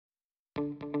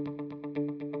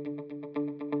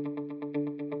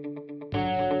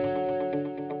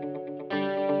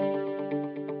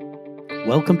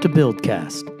Welcome to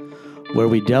Buildcast, where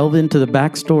we delve into the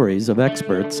backstories of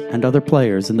experts and other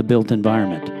players in the built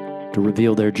environment to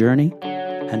reveal their journey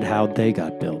and how they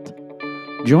got built.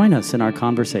 Join us in our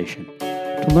conversation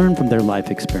to learn from their life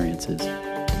experiences,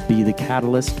 to be the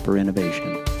catalyst for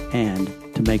innovation, and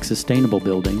to make sustainable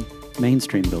building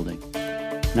mainstream building.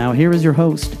 Now here is your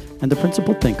host and the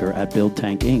principal thinker at Build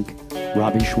Tank Inc.,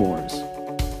 Robbie Schwarz.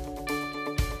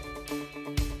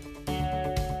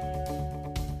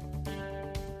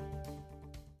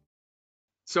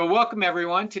 So welcome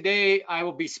everyone. Today I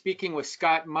will be speaking with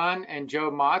Scott Munn and Joe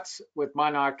Motz with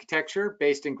Munn Architecture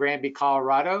based in Granby,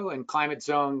 Colorado in Climate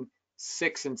Zone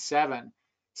 6 and 7.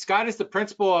 Scott is the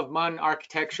principal of Munn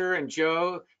Architecture and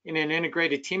Joe, in an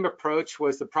integrated team approach,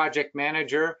 was the project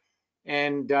manager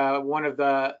and one of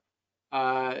the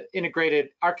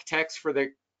integrated architects for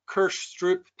the Kirsch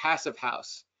Stroop Passive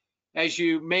House. As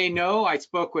you may know, I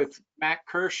spoke with Matt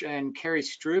Kirsch and Carrie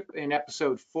Stroop in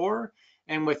episode 4,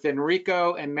 and with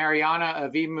Enrico and Mariana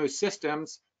of Emu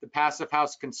Systems, the Passive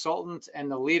House consultants and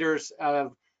the leaders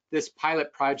of this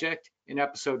pilot project in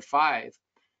episode 5.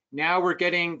 Now we're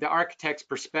getting the architect's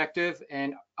perspective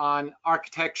and on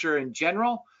architecture in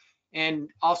general, and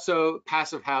also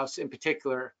Passive House in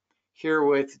particular, here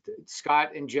with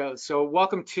Scott and Joe. So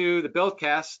welcome to the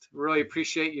Buildcast. Really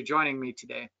appreciate you joining me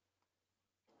today.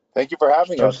 Thank you for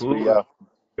having us.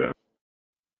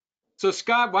 So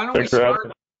Scott, why don't we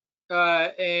start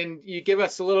and you give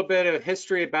us a little bit of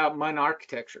history about Munn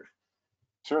Architecture.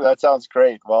 Sure, that sounds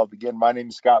great. Well, again, my name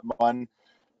is Scott Munn,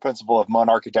 principal of Munn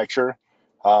Architecture.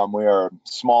 We are a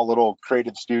small little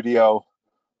creative studio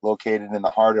located in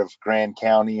the heart of Grand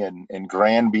County in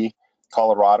Granby,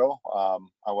 Colorado.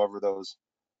 However, those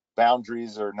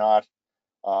boundaries are not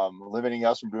limiting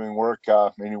us from doing work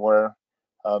anywhere.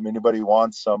 Anybody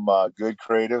wants some good,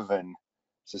 creative, and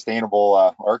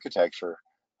sustainable architecture.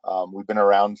 We've been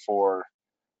around for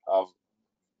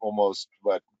almost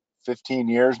 15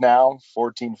 years now,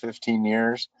 15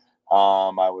 years.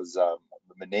 I was a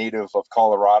native of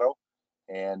Colorado,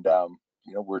 and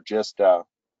we're just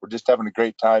having a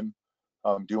great time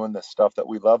doing the stuff that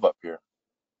we love up here.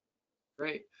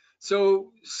 Great.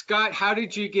 So Scott, how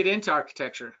did you get into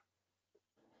architecture?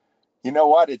 You know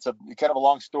what? It's a kind of a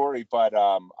long story, but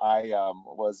I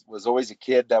was always a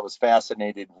kid that was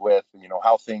fascinated with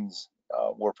how things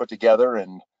were put together,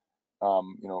 and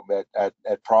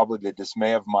at probably the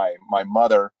dismay of my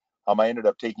mother, I ended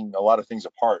up taking a lot of things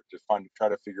apart to try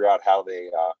to figure out how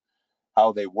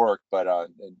they work, but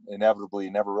inevitably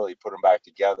never really put them back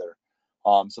together.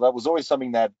 So that was always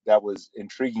something that was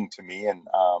intriguing to me, and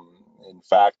in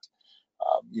fact,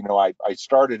 I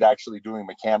started actually doing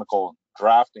mechanical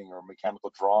drafting or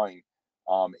mechanical drawing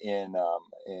in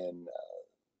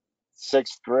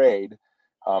sixth grade.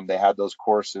 They had those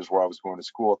courses where I was going to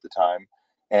school at the time,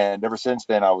 and ever since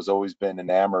then I was always been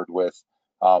enamored with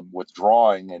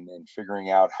drawing and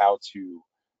figuring out how to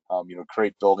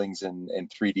create buildings in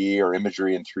 3D or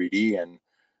imagery in 3D. And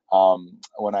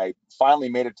when I finally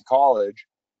made it to college,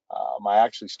 I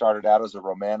actually started out as a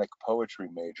romantic poetry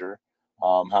major.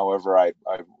 However, I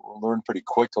learned pretty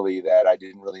quickly that I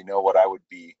didn't really know what I would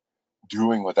be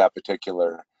doing with that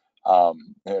particular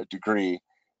degree,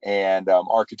 and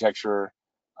architecture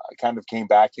kind of came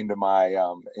back into my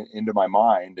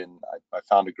mind, and I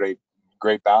found a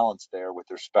great balance there with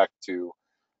respect to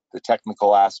the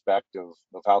technical aspect of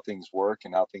how things work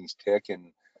and how things tick,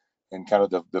 and kind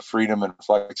of the freedom and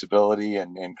flexibility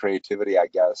and creativity, I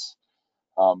guess,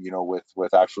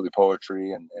 with actually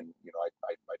poetry, and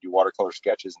I do watercolor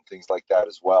sketches and things like that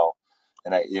as well,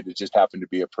 and it just happened to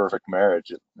be a perfect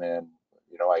marriage, and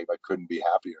I couldn't be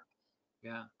happier.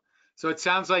 Yeah. So it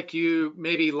sounds like you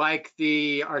maybe like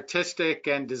the artistic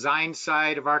and design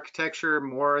side of architecture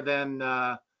more than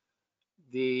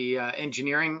the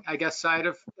engineering, I guess, side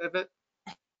of it.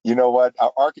 You know what?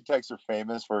 Our architects are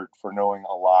famous for knowing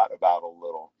a lot about a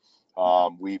little.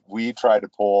 We try to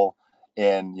pull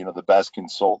in the best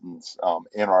consultants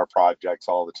in our projects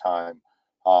all the time.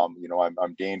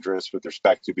 I'm dangerous with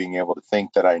respect to being able to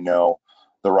think that I know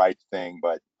the right thing,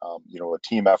 but a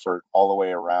team effort all the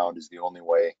way around is the only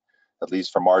way, at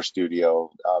least from our studio,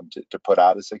 to put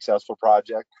out a successful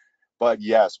project. But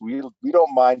yes, we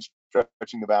don't mind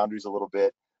stretching the boundaries a little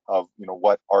bit of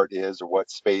what art is, or what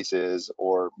space is,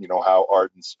 or how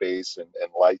art and space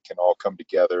and light can all come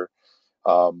together.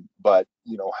 But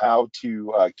how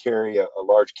to carry a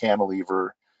large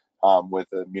cantilever with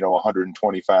a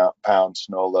 120-pound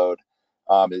snow load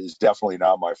is definitely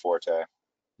not my forte.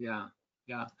 Yeah.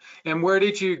 And where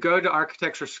did you go to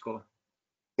architecture school?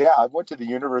 Yeah, I went to the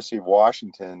University of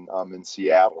Washington in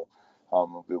Seattle.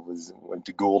 Went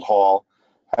to Gould Hall,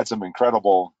 had some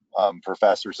incredible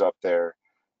professors up there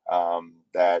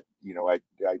that,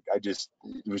 I just,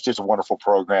 it was just a wonderful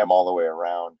program all the way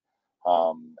around.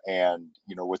 And,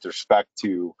 with respect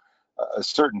to a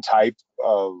certain type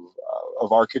of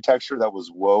architecture that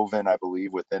was woven, I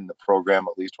believe, within the program,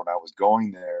 at least when I was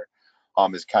going there,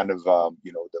 is kind of,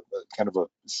 kind of a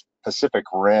Pacific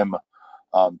Rim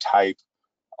type,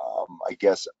 I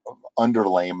guess,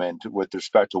 underlayment with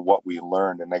respect to what we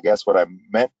learned. And I guess what I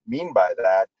mean by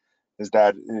that is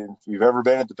that if you've ever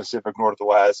been at the Pacific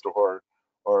Northwest or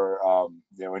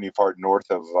any part north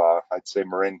of, I'd say,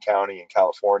 Marin County in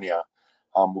California,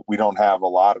 we don't have a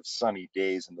lot of sunny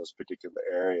days in those particular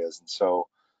areas. And so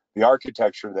the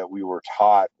architecture that we were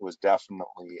taught was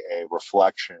definitely a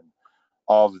reflection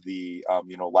of the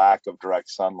lack of direct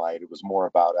sunlight. It was more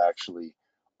about actually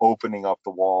opening up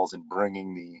the walls and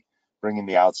bringing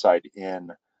the outside in,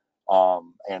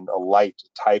 and a light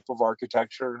type of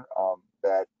architecture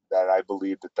that I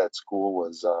believe that school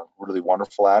was really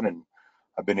wonderful at, and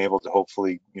I've been able to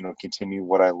hopefully continue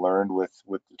what I learned with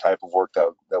the type of work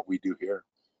that we do here.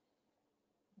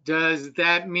 Does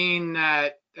that mean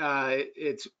that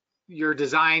your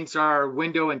designs are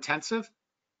window intensive?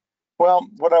 Well,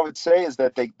 what I would say is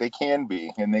that they can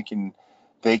be, and they can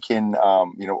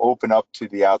open up to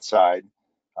the outside,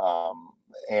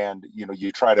 and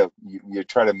you try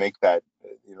to make that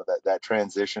that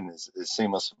transition as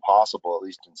seamless as possible, at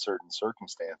least in certain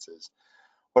circumstances.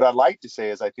 What I'd like to say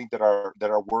is I think that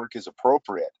our work is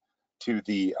appropriate to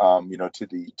the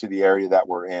to the area that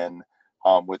we're in,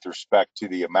 with respect to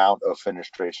the amount of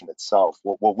fenestration itself.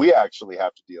 What we actually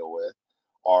have to deal with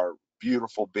are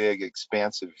beautiful, big,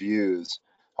 expansive views,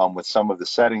 with some of the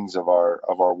settings of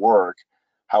our work.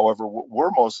 However,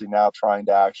 we're mostly now trying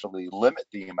to actually limit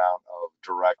the amount of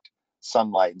direct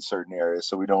sunlight in certain areas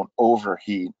so we don't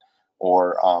overheat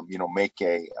or make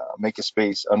a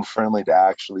space unfriendly to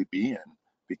actually be in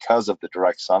because of the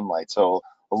direct sunlight. So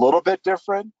a little bit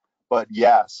different, but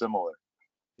yeah, similar.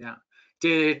 Yeah.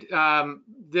 Did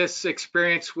this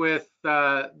experience with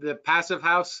the passive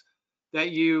house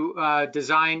that you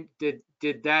designed, did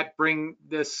that bring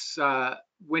this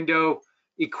window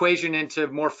equation into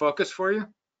more focus for you?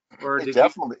 Or It did you?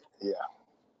 definitely, yeah.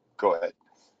 Go ahead.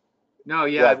 No,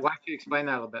 yeah. Yeah, Why don't you explain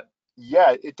that a little bit?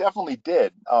 yeah, it definitely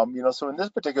did. So in this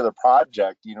particular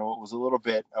project, it was a little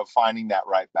bit of finding that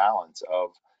right balance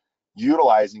of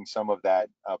utilizing some of that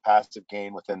passive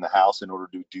gain within the house in order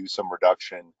to do some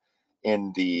reduction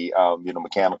in the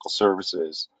mechanical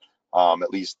services. At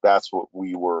least that's what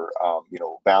we were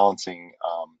balancing,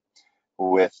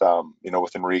 with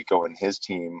Enrico and his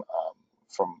team,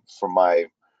 from my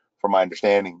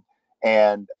understanding.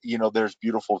 And there's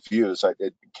beautiful views. I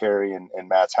did Carrie and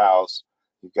Matt's house.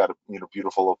 You've got a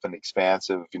beautiful open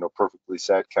expansive, perfectly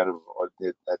set kind of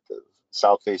at the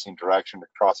south facing direction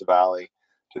across the valley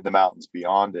to the mountains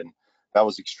beyond. And that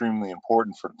was extremely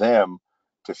important for them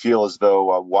to feel as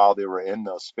though, while they were in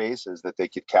those spaces, that they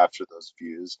could capture those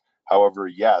views. However,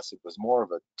 yes, it was more of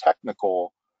a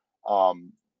technical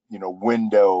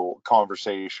window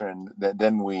conversation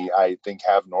than we, I think,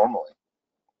 have normally.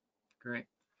 Great.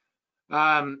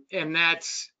 And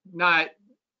that's not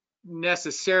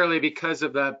necessarily because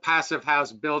of the passive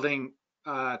house building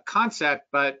concept,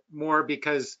 but more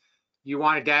because you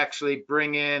wanted to actually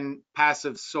bring in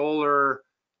passive solar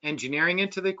engineering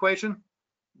into the equation.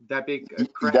 Would that be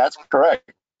correct? That's correct.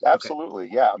 Okay. Absolutely.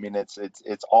 Yeah. I mean, it's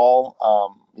all, a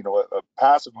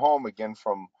passive home, again,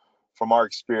 from our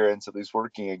experience, at least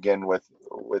working again with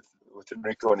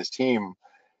Enrico and his team.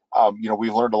 We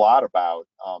learned a lot about,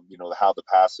 how the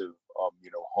passive,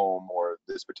 home or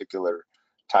this particular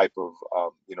type of,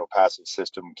 passive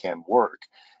system can work.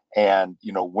 And,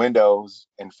 windows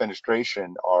and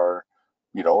fenestration are,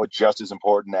 just as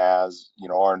important as,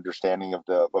 our understanding of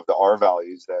the R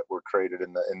values that were created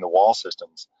in the wall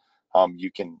systems.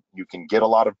 You can get a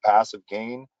lot of passive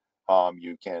gain.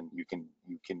 You can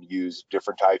use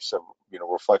different types of,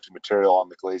 reflective material on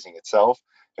the glazing itself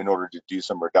in order to do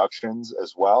some reductions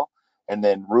as well. And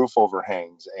then roof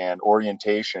overhangs and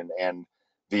orientation and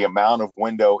the amount of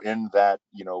window in that,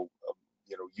 U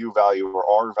value or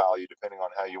R value, depending on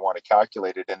how you want to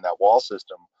calculate it in that wall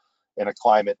system in a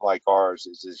climate like ours,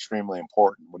 is extremely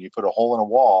important. When you put a hole in a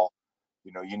wall,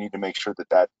 you need to make sure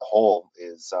that hole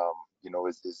is,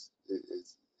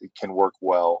 it can work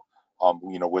well,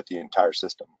 with the entire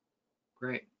system.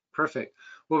 Great. Perfect.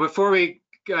 Well, before we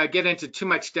get into too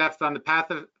much depth on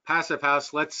the passive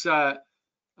house, let's talk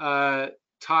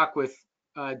with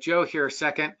Joe here a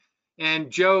second.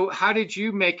 And Joe, how did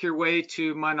you make your way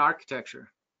to Munn Architecture?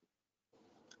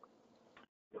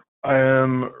 I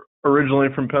am originally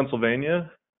from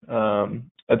Pennsylvania.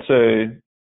 I'd say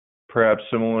perhaps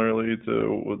similarly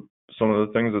to what some of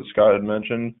the things that Scott had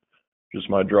mentioned, just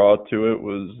my draw to it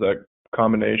was that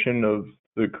combination of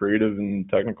the creative and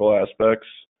technical aspects.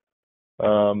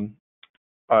 Um,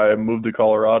 I moved to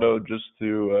Colorado just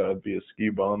to be a ski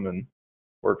bum and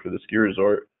work for the ski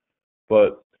resort,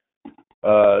 but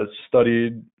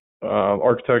studied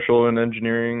architectural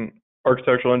engineering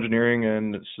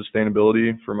and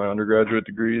sustainability for my undergraduate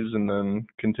degrees, and then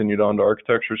continued on to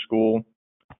architecture school.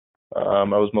 I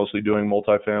was mostly doing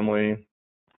multifamily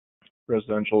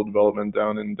residential development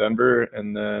down in Denver,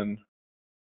 and then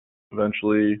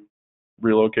eventually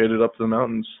relocated up to the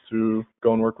mountains to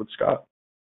go and work with Scott.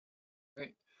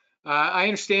 Great. I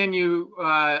understand you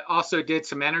also did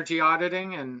some energy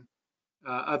auditing and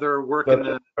other work in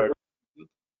the. Right.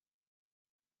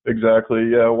 Exactly.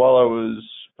 Yeah. While I was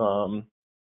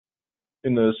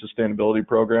in the sustainability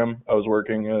program, I was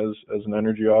working as an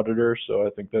energy auditor, so I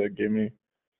think that gave me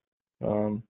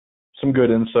some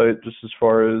good insight just as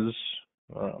far as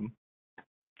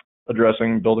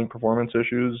addressing building performance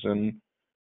issues, and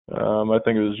I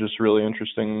think it was just really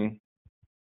interesting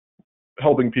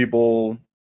helping people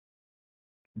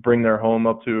bring their home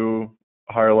up to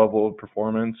a higher level of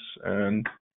performance. And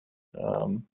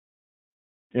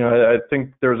I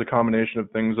think there was a combination of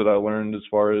things that I learned as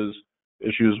far as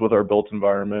issues with our built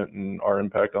environment and our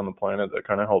impact on the planet that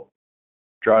kind of helped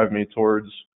drive me towards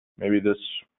maybe this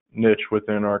niche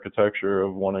within architecture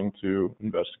of wanting to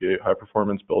investigate high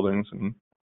performance buildings and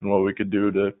what we could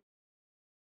do to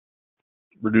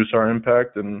reduce our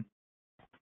impact and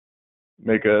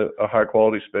make a high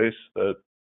quality space that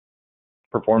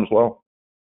performs well.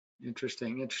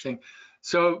 Interesting.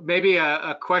 So maybe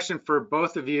a question for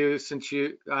both of you, since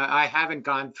I haven't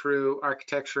gone through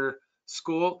architecture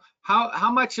school.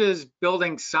 How much is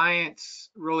building science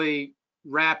really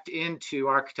wrapped into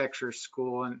architecture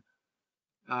school? And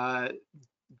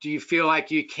do you feel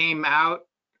like you came out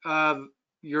of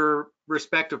your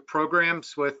respective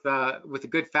programs with a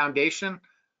good foundation,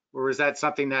 or was that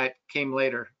something that came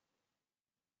later?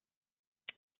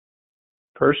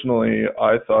 Personally,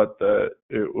 I thought that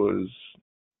it was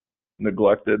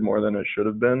neglected more than it should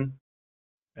have been,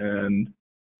 and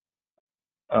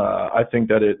I think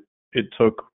that it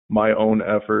took my own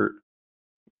effort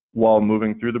while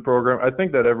moving through the program. I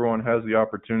think that everyone has the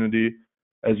opportunity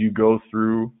as you go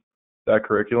through that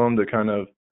curriculum to kind of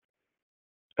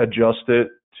adjust it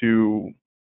to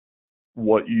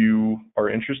what you are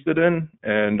interested in.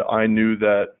 And I knew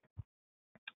that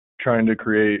trying to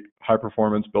create high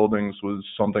performance buildings was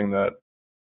something that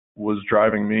was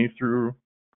driving me through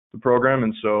the program.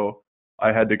 And so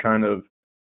I had to kind of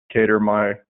cater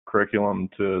my curriculum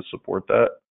to support that,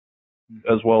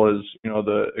 as well as,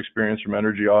 the experience from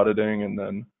energy auditing, and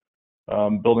then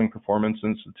Building Performance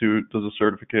Institute does a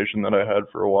certification that I had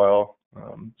for a while.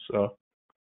 So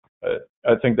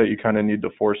I think that you kind of need to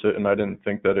force it, and I didn't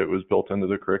think that it was built into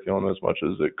the curriculum as much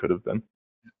as it could have been.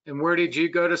 And where did you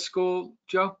go to school,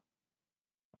 Joe?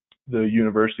 The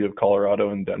University of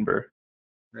Colorado in Denver.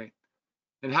 Great.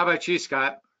 And how about you,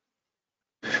 Scott?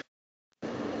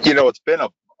 It's been a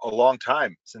long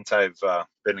time since I've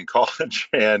been in college,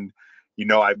 and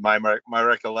my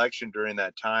recollection during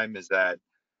that time is that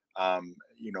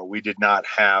we did not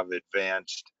have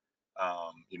advanced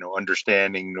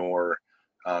understanding nor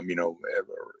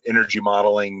energy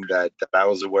modeling that I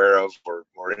was aware of,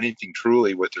 or anything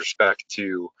truly with respect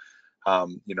to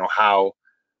how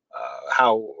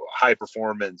high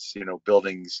performance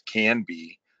buildings can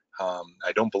be.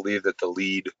 I don't believe that the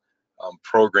LEED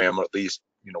program, or at least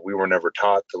we were never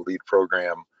taught the LEED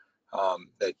program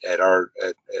at our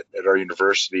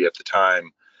university at the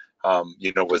time,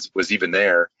 was even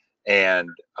there. And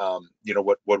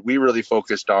what we really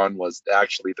focused on was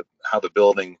actually how the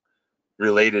building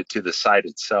related to the site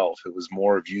itself. It was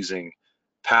more of using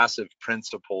passive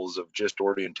principles of just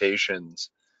orientations,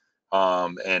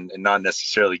 and not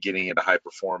necessarily getting into high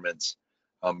performance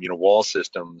wall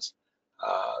systems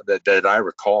that I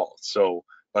recall. So,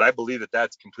 but I believe that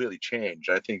that's completely changed.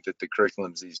 I think that the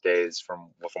curriculums these days,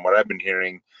 from what I've been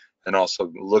hearing, and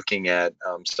also looking at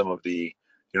some of the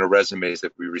resumes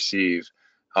that we receive,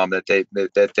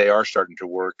 that they are starting to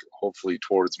work hopefully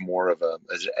towards more of a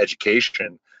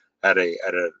education at an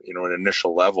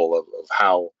initial level of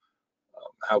how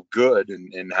good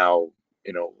and how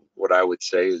what I would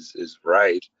say is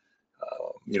right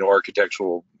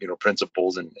architectural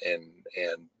principles and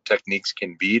techniques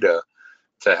can be to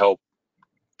help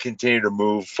continue to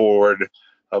move forward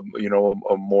a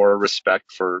more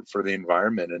respect for the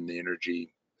environment and the energy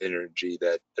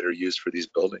that are used for these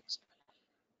buildings.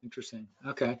 Interesting.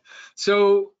 Okay.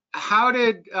 So how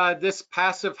did this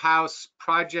Passive House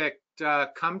project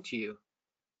come to you?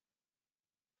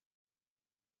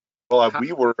 Well,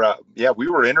 we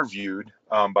were interviewed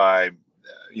by,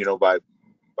 by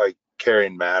Carrie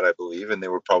and Matt, I believe, and they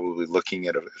were probably looking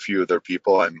at a few other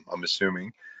people, I'm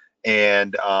assuming.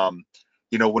 And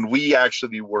when we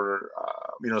actually were,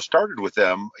 started with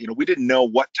them, we didn't know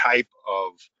what type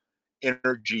of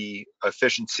energy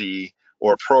efficiency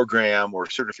or program or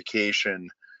certification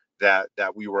that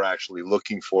we were actually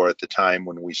looking for at the time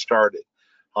when we started.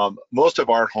 Most of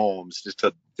our homes,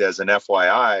 as an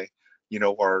FYI,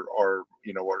 are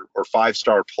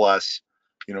 5-star plus,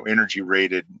 energy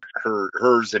rated,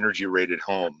 HERS energy rated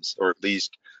homes, or at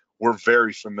least we're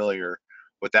very familiar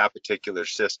with that particular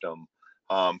system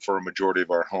for a majority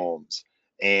of our homes.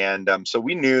 And so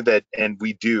we knew that, and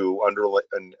we do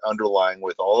underlying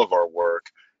with all of our work,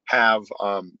 have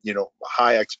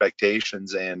high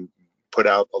expectations and put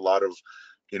out a lot of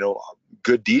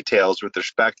good details with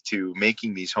respect to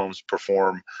making these homes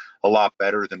perform a lot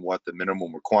better than what the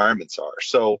minimum requirements are.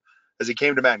 So as it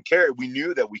came to Matt and Carrie, we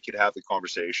knew that we could have the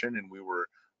conversation and we were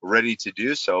ready to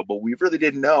do so, but we really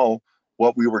didn't know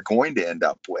what we were going to end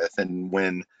up with. And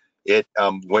when it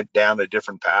went down a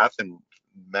different path, and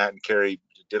Matt and Carrie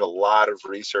did a lot of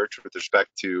research with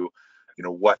respect to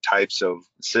what types of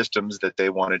systems that they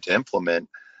wanted to implement,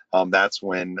 that's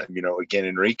when again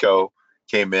Enrico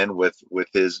came in with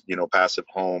his passive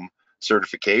home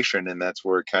certification, and that's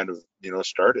where it kind of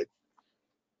started.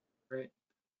 Great.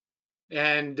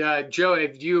 And Joe,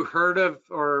 have you heard of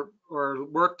or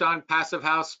worked on Passive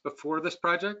House before this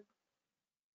project?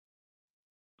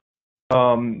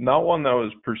 Not one that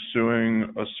was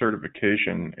pursuing a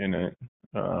certification in it.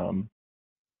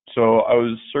 So I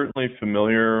was certainly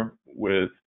familiar with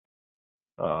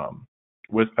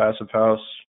Passive House,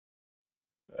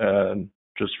 and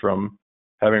just from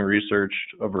having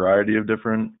researched a variety of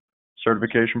different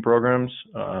certification programs.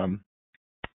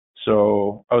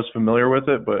 So I was familiar with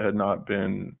it, but had not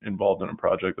been involved in a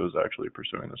project that was actually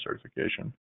pursuing the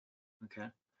certification. Okay.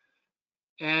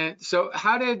 And so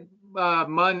how did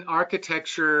MUN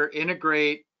architecture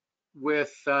integrate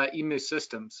with EMU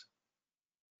systems?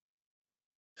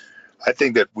 I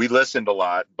think that we listened a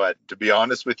lot, but to be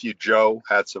honest with you, Joe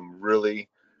had some really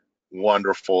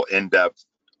wonderful in-depth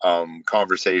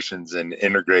conversations and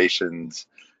integrations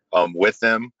with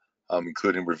them,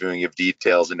 including reviewing of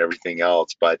details and everything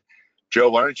else. But Joe,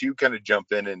 why don't you kind of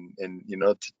jump in and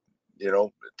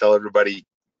tell everybody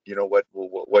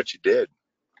what you did.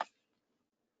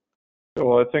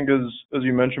 Well, I think as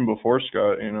you mentioned before,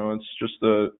 Scott, it's just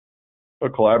a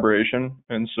collaboration,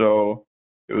 and so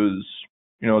it was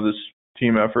this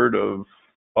team effort of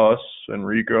us,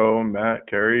 Enrico, Matt,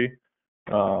 Carrie,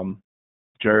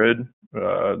 Jared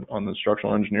on the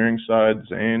structural engineering side,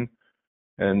 Zane,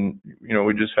 and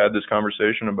we just had this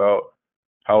conversation about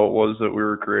how it was that we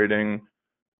were creating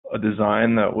a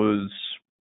design that was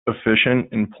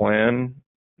efficient in plan.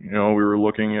 We were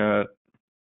looking at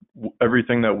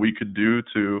everything that we could do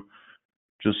to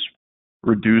just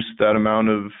reduce that amount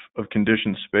of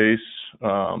conditioned space,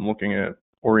 looking at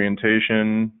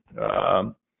orientation,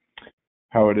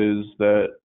 how it is that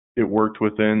it worked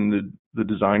within the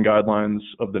design guidelines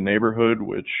of the neighborhood,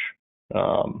 which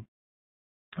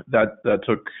that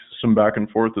took some back and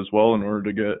forth as well in order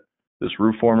to get this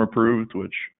roof form approved,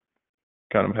 which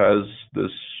kind of has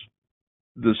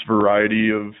this variety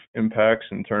of impacts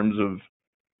in terms of,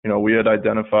 we had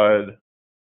identified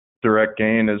direct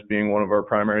gain as being one of our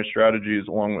primary strategies,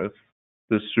 along with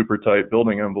this super tight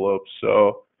building envelope.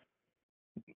 So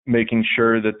making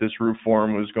sure that this roof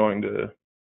form was going to,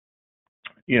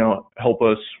 help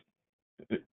us.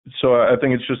 So I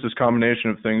think it's just this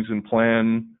combination of things in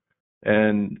plan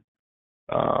and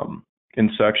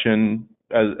in section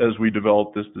as we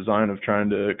developed this design of trying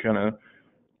to kind of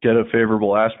get a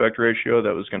favorable aspect ratio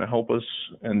that was going to help us,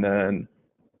 and then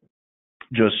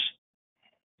just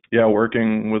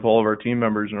working with all of our team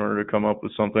members in order to come up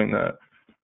with something that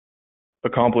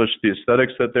accomplished the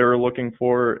aesthetics that they were looking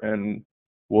for and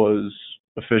was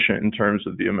efficient in terms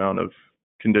of the amount of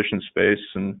conditioned space.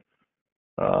 And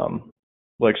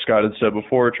like Scott had said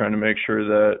before, trying to make sure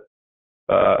that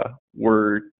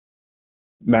we're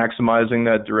maximizing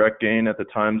that direct gain at the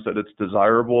times that it's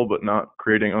desirable, but not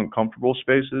creating uncomfortable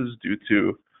spaces due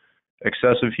to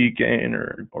excessive heat gain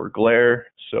or glare.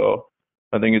 So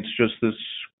I think it's just this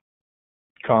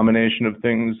combination of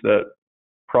things that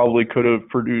probably could have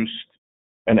produced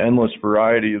an endless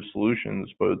variety of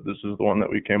solutions, but this is the one that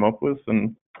we came up with.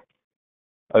 And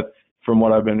from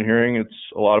what I've been hearing, it's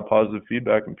a lot of positive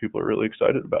feedback and people are really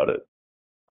excited about it.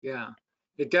 Yeah.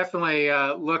 It definitely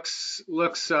looks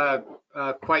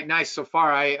quite nice so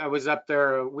far. I was up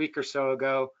there a week or so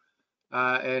ago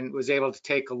and was able to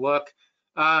take a look.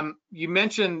 You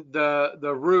mentioned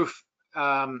the roof.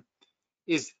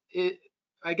 Is it,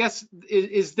 I guess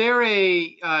is there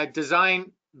a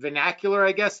design vernacular,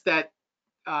 I guess, that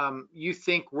you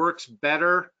think works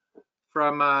better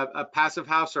from a passive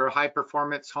house or a high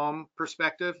performance home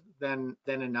perspective than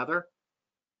another?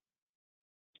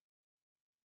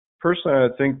 Personally,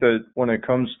 I think that when it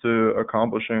comes to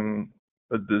accomplishing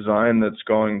a design that's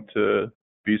going to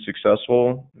be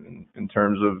successful in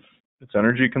terms of its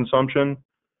energy consumption,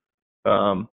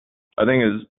 I think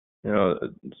is,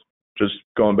 just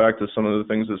going back to some of the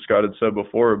things that Scott had said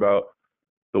before about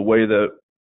the way that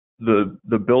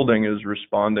the building is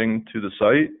responding to the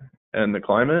site and the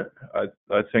climate.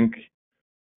 I think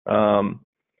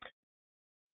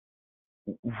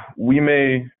we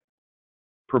may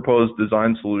propose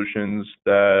design solutions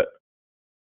that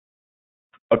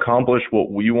accomplish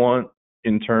what we want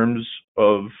in terms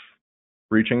of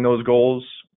reaching those goals.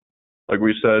 Like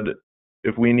we said,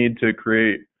 if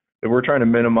we're trying to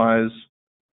minimize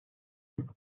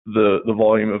the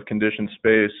volume of conditioned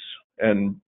space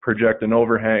and project an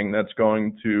overhang that's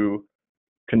going to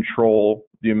control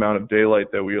the amount of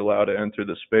daylight that we allow to enter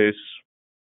the space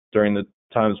during the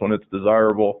times when it's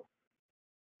desirable,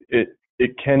 it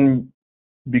can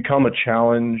become a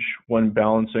challenge when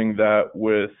balancing that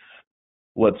with,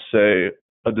 let's say,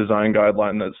 a design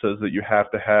guideline that says that you have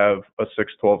to have a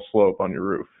 612 slope on your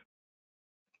roof.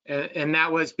 And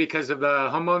that was because of the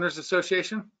homeowners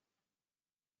association?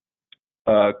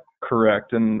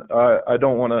 Correct. And I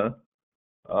don't want to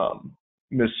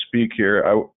misspeak here.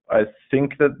 I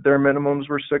think that their minimums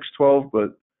were 612,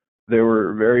 but they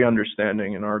were very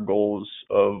understanding in our goals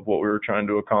of what we were trying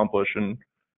to accomplish, and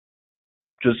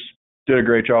just did a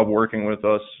great job working with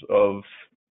us of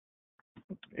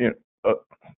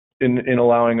in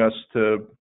allowing us to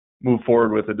move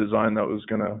forward with a design that was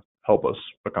going to help us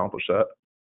accomplish that.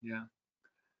 Yeah.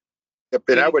 Yep,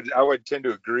 and I would tend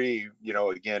to agree,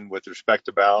 again, with respect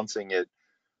to balancing it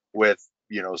with,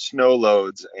 snow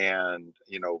loads and,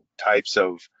 types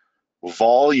of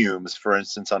volumes, for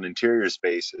instance, on interior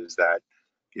spaces that,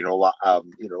 a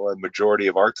majority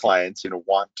of our clients,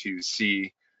 want to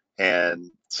see and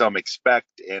some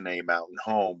expect in a mountain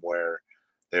home where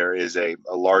there is a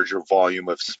larger volume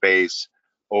of space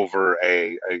over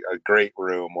a great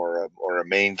room or a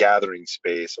main gathering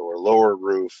space or a lower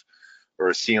roof or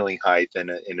a ceiling height in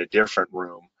a different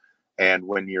room. And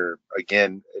when you're,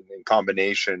 again, in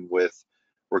combination with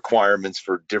requirements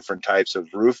for different types of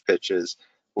roof pitches,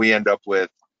 we end up with,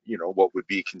 what would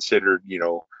be considered,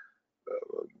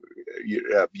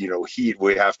 heat.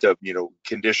 We have to,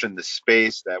 condition the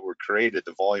space that were created,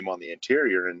 the volume on the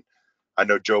interior. And I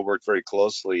know Joe worked very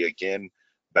closely, again,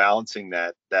 balancing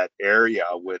that area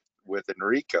with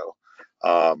Enrico.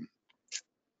 And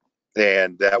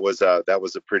that was a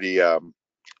pretty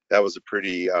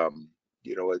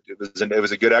it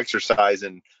was a good exercise,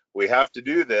 and we have to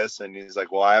do this. And he's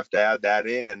like, well, I have to add that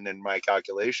in my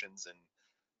calculations. And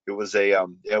it was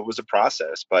a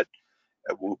process. But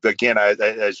again,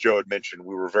 as Joe had mentioned,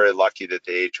 we were very lucky that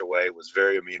the HOA was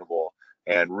very amenable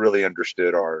and really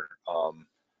understood our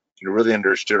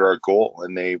goal,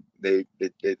 and they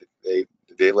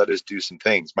let us do some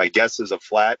things. My guess is a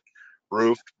flat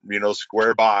roof,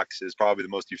 square box is probably the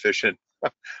most efficient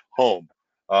home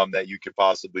that you could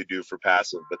possibly do for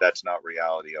passive, but that's not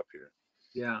reality up here.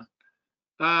 Yeah.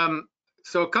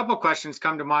 So a couple questions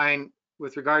come to mind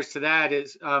with regards to that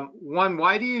is, one,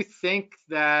 why do you think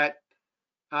that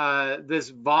this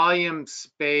volume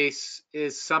space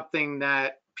is something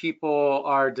that people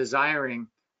are desiring,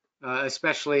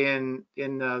 especially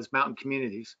in those mountain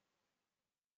communities?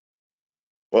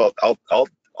 Well,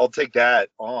 I'll take that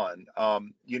on.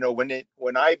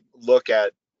 When I look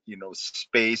at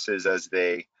spaces as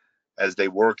they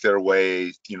work their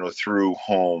way through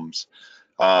homes,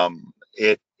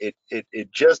 it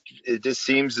just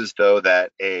seems as though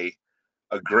that a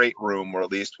great room, or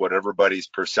at least what everybody's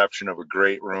perception of a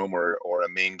great room or a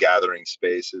main gathering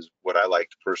space is what I like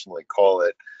to personally call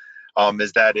it,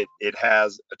 is that it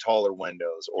has a taller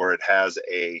windows, or it has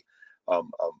a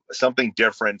something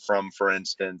different from, for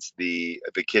instance, the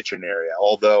kitchen area.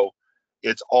 Although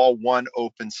it's all one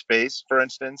open space, for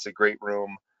instance, a great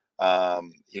room,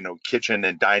 kitchen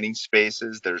and dining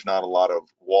spaces, there's not a lot of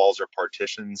walls or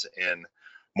partitions in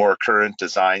more current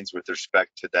designs with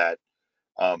respect to that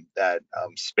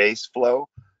space flow.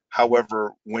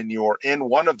 However, when you're in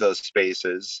one of those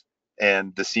spaces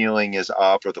and the ceiling is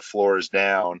up or the floor is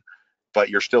down, but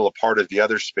you're still a part of the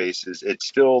other spaces, it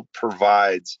still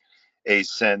provides a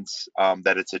sense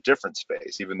that it's a different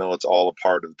space, even though it's all a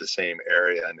part of the same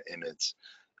area and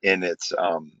in its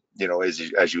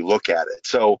as you look at it.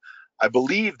 So I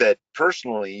believe that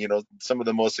personally, some of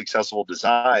the most successful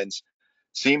designs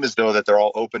seem as though that they're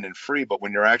all open and free, but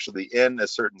when you're actually in a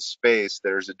certain space,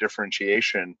 there's a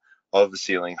differentiation of the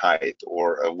ceiling height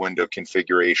or a window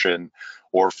configuration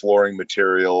or flooring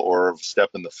material or a step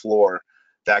in the floor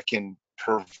that can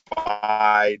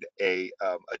provide a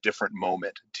different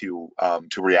moment to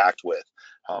react with.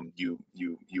 You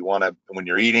want to, when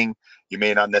you're eating, you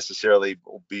may not necessarily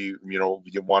be,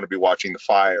 you want to be watching the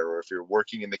fire, or if you're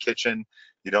working in the kitchen,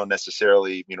 you don't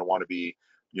necessarily, want to be,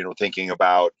 thinking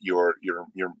about your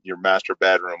master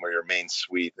bedroom or your main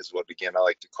suite is what, again, I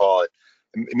like to call it.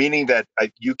 Meaning that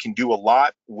you can do a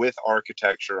lot with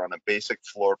architecture on a basic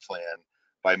floor plan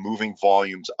by moving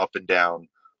volumes up and down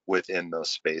within those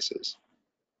spaces.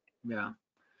 Yeah.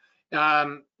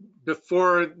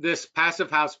 Before this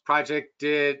Passive House project,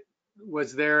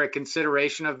 was there a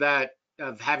consideration of that,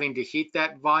 of having to heat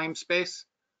that volume space?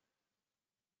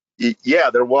 Yeah,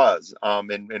 there was,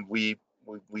 and we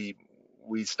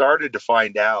started to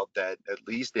find out that, at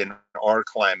least in our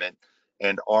climate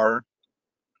and our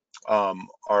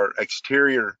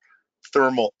exterior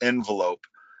thermal envelope,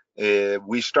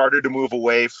 we started to move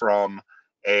away from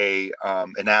an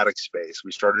attic space.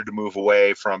 We started to move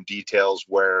away from details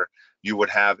where you would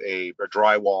have a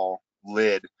drywall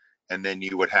lid, and then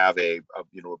you would have a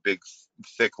big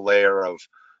thick layer of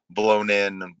blown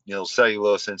in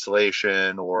cellulose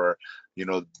insulation, or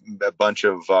a bunch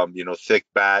of thick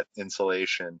batt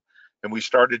insulation. And we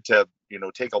started to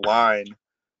take a line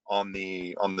on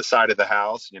the side of the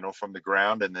house, from the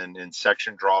ground, and then in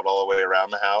section draw it all the way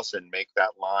around the house and make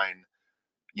that line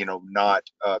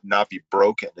not be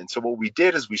broken. And so what we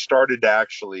did is we started to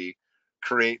actually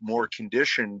create more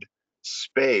conditioned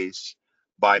space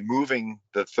by moving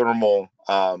the thermal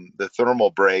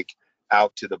break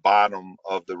out to the bottom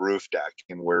of the roof deck,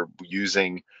 and we're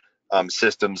using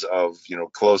systems of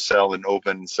closed cell and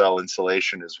open cell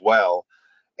insulation as well.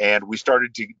 And we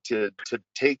started to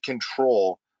take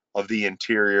control of the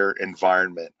interior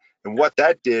environment. And what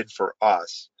that did for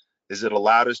us is it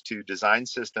allowed us to design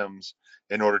systems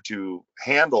in order to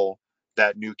handle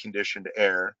that new conditioned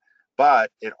air,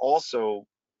 but it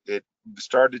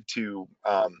started to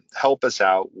help us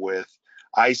out with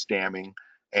ice damming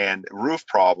and roof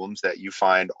problems that you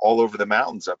find all over the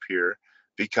mountains up here,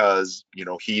 because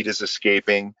heat is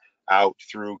escaping out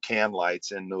through can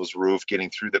lights in those roof, getting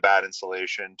through the batt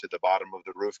insulation to the bottom of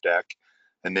the roof deck,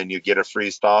 and then you get a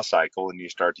freeze thaw cycle and you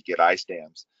start to get ice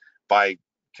dams. By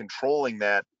controlling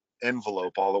that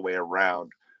envelope all the way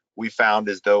around, we found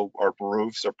as though our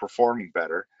roofs are performing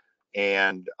better.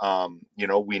 And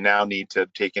we now need to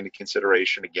take into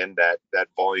consideration again that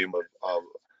volume of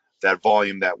that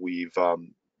volume that we've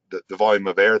the volume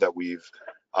of air that we've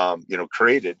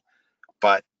created.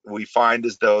 But we find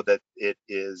as though that it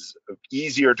is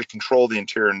easier to control the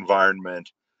interior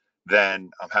environment than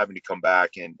having to come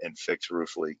back and fix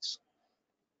roof leaks.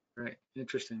 Right.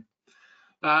 Interesting.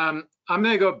 I'm going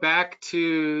to go back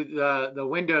to the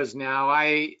windows now.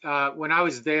 When I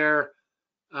was there,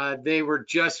 they were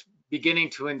just beginning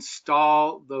to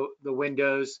install the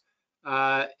windows.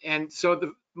 And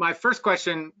so my first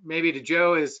question maybe to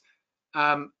Joe is,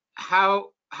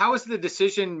 how was the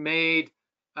decision made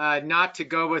not to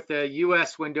go with a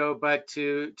US window, but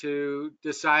to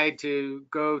decide to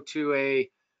go to a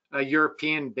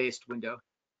European-based window?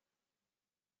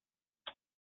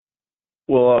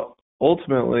 Well,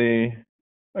 ultimately,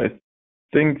 I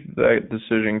think that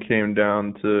decision came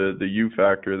down to the U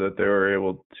factor that they were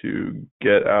able to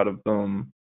get out of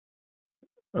them.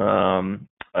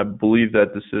 I believe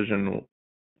that decision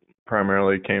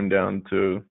primarily came down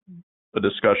to a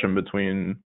discussion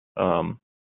between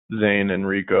Zane,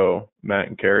 Enrico, Matt,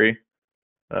 and Kerry.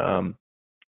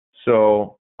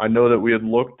 So I know that we had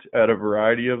looked at a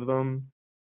variety of them,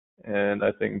 and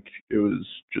I think it was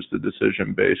just a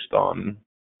decision based on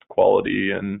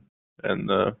quality and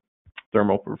the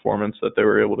thermal performance that they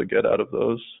were able to get out of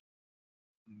those.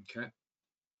 Okay.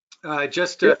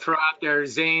 Just to throw out there,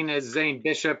 Zane is Zane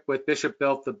Bishop with Bishop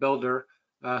Built the Builder,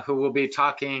 who we'll be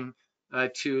talking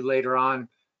to later on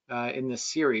in the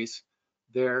series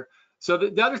there. So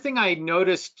the other thing I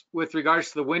noticed with regards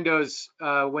to the windows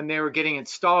when they were getting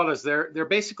installed is they're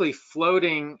basically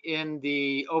floating in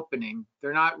the opening.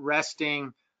 They're not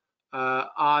resting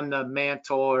on the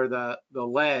mantle or the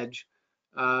ledge.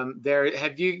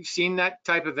 Have you seen that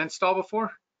type of install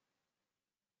before?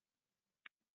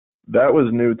 That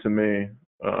was new to me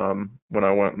when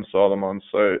I went and saw them on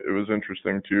site. It was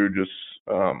interesting too, just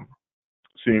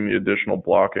seeing the additional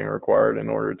blocking required in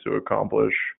order to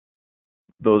accomplish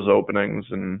those openings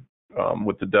and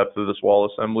with the depth of this wall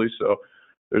assembly. So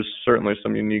there's certainly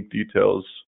some unique details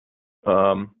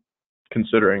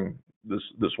considering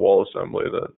this wall assembly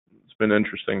that it's been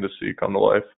interesting to see come to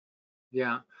life.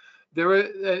 Yeah. There were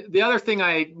the other thing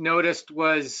I noticed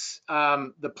was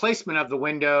the placement of the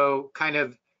window kind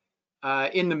of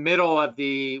in the middle of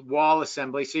the wall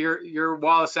assembly. So your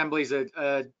wall assembly is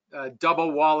a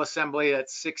double wall assembly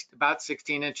that's about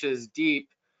 16 inches deep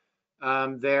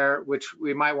there, which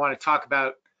we might want to talk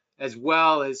about, as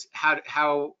well as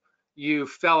how you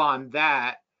fell on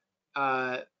that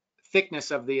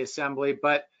thickness of the assembly.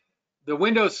 But the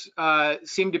windows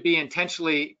seem to be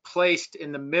intentionally placed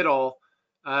in the middle.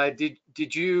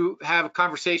 Did you have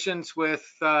conversations with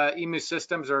EMU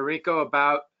Systems or Rico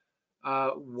about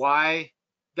why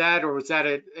that, or was that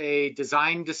a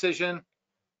design decision,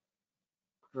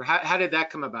 or how did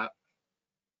that come about?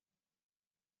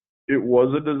 It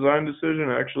was a design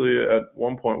decision. Actually, at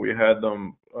one point we had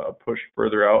them pushed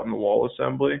further out in the wall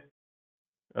assembly,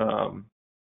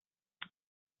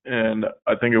 and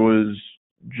I think it was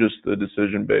just the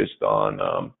decision based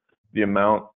on the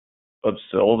amount of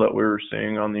sill that we were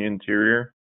seeing on the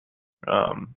interior.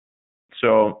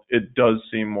 So it does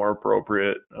seem more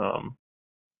appropriate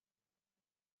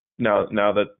now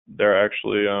that they're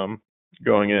actually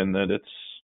going in, that it's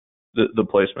the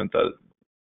placement that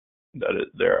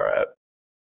they're at.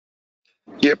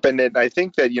 Yep, and then I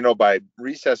think that, you know, by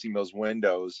recessing those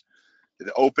windows,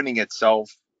 the opening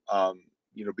itself,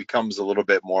 you know, becomes a little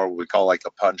bit more what we call like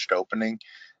a punched opening.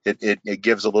 It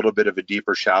gives a little bit of a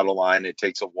deeper shadow line. It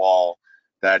takes a wall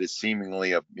that is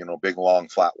seemingly a, you know, big, long,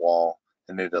 flat wall,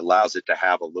 and it allows it to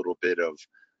have a little bit of,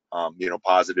 you know,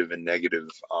 positive and negative,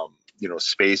 you know,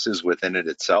 spaces within it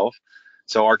itself.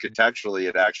 So architecturally,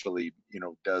 it actually, you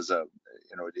know, does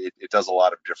it does a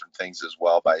lot of different things as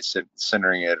well by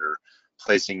centering it or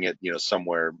placing it, you know,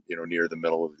 somewhere, you know, near the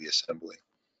middle of the assembly.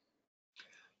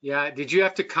 Yeah, did you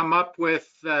have to come up with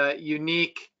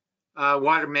unique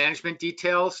water management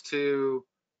details to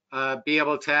be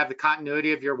able to have the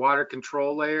continuity of your water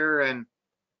control layer and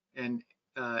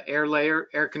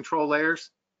air control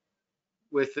layers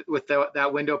with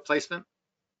that window placement?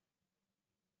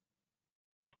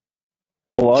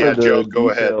 A lot of the Joe, go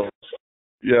ahead.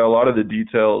 Yeah, a lot of the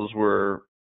details were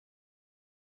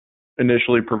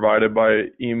initially provided by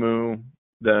EMU,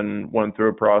 then went through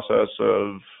a process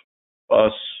of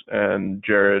us and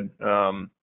Jared, our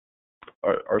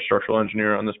structural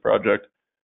engineer on this project.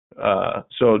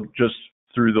 So just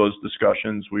through those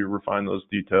discussions, we refined those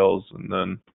details, and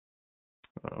then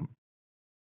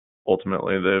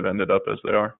ultimately they've ended up as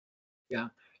they are. Yeah.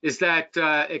 Is that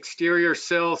exterior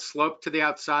sill sloped to the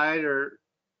outside or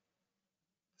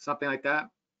something like that?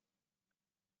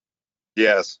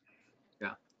 Yes.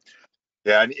 Yeah.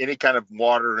 Yeah, and any kind of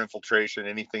water infiltration,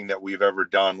 anything that we've ever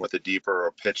done with a deeper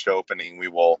or pitched opening, we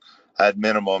will at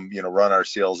minimum, you know, run our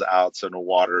seals out so no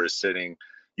water is sitting.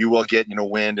 You will get, you know,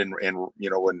 wind and you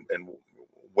know, and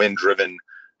wind driven,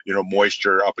 you know,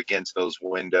 moisture up against those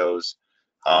windows.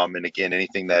 And again,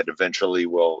 anything that eventually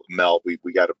will melt, we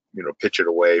got to, you know, pitch it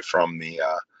away from the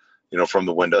you know, from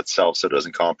the window itself, so it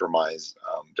doesn't compromise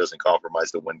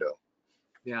the window.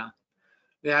 Yeah.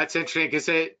 Yeah, it's interesting because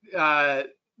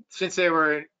since they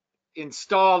were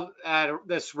installed at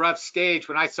this rough stage,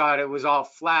 when I saw it, it was all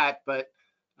flat, but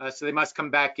so they must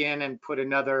come back in and put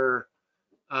another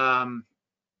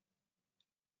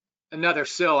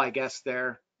sill, I guess,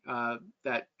 there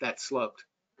that sloped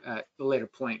at a later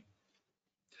point.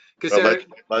 Well,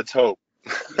 let's hope.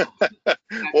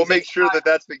 We'll make sure that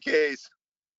that's the case.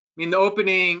 I mean, the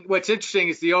opening, what's interesting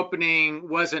is the opening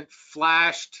wasn't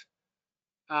flashed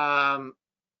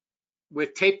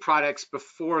with tape products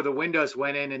before the windows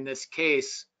went in this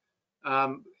case,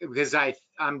 because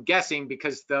I'm guessing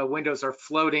because the windows are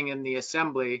floating in the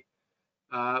assembly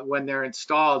when they're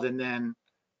installed, and then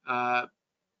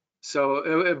so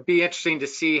it would be interesting to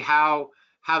see how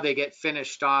they get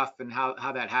finished off and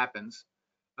how that happens.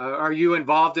 Are you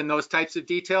involved in those types of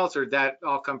details, or did that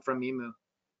all come from EMU?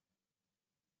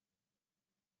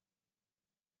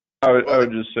 I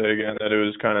would just say again that it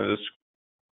was kind of this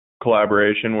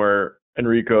collaboration where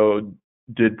Enrico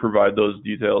did provide those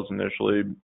details initially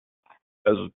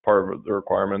as part of the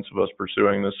requirements of us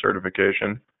pursuing this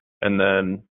certification, and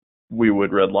then we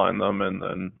would redline them and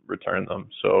then return them.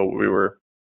 So we were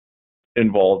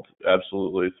involved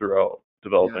absolutely throughout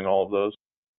developing all of those.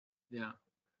 Yeah.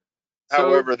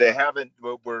 However, they haven't.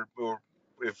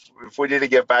 If we need to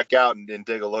get back out and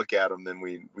take a look at them, then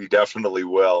we definitely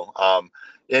will.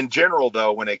 In general,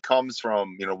 though, when it comes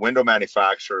from, you know, window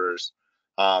manufacturers,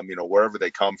 wherever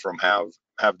they come from have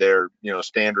their,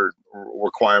 standard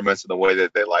requirements and the way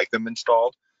that they like them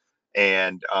installed.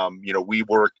 And, we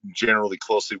work generally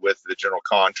closely with the general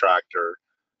contractor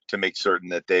to make certain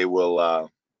that they will,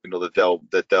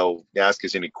 that they'll ask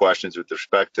us any questions with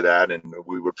respect to that, and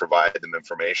we would provide them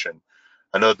information.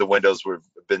 I know that the windows have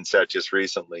been set just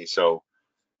recently, so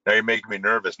now you're making me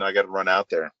nervous. Now I got to run out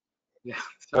there. Yeah.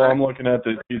 Well, I'm looking at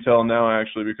the detail now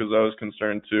actually because I was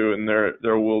concerned too, and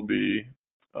there will be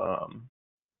some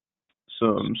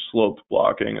sloped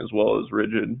blocking as well as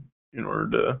rigid in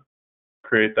order to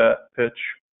create that pitch.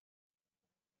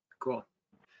 Cool.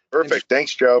 Perfect.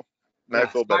 Thanks, Joe. Yeah, I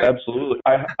feel better. Absolutely.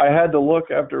 I had to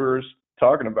look after we were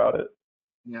talking about it.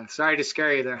 Yeah, sorry to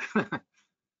scare you there.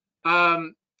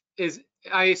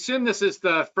 I assume this is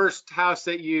the first house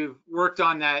that you've worked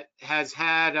on that has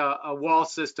had a wall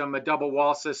system, a double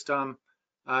wall system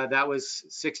that was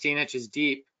 16 inches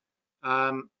deep.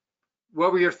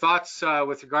 What were your thoughts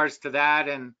with regards to that,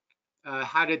 and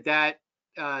how did that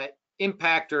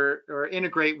impact or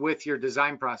integrate with your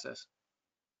design process?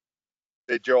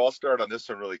 Hey, Joe, I'll start on this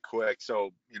one really quick.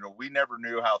 So, we never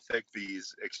knew how thick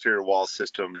these exterior wall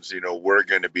systems, were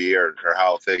going to be or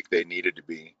how thick they needed to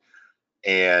be.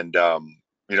 And, so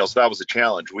that was a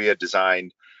challenge. We had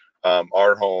designed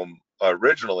our home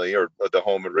originally, or the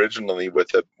home originally,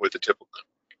 with a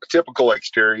typical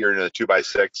exterior,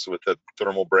 2x6 with a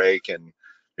thermal break and,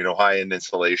 high-end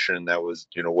insulation that was,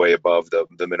 way above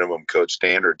the minimum code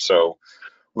standard. So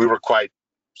we were quite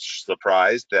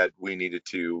surprised that we needed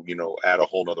to, add a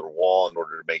whole nother wall in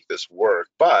order to make this work.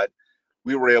 But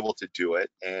we were able to do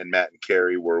it, and Matt and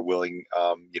Carrie were willing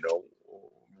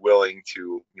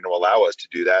to, allow us to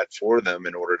do that for them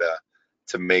in order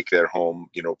to make their home,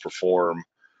 perform,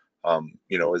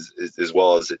 as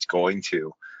well as it's going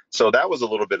to. So that was a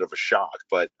little bit of a shock,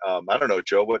 but I don't know,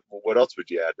 Joe, what else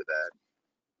would you add to that?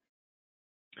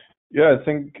 Yeah, I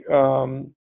think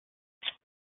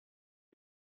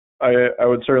I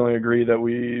would certainly agree that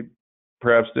we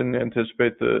perhaps didn't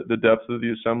anticipate the depth of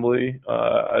the assembly.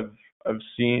 I've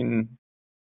seen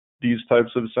these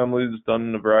types of assemblies done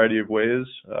in a variety of ways,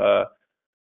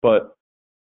 but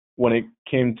when it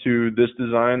came to this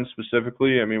design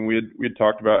specifically, I mean, we had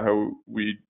talked about how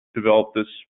we developed this,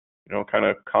 kind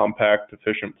of compact,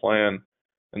 efficient plan,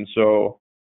 and so,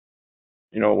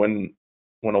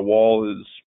 when a wall is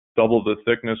double the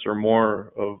thickness or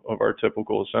more of our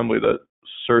typical assembly, that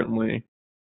certainly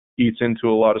eats into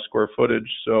a lot of square footage.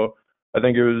 So I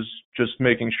think it was just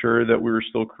making sure that we were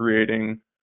still creating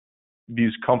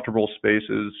these comfortable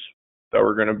spaces that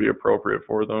were going to be appropriate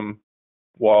for them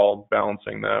while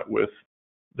balancing that with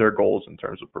their goals in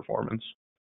terms of performance.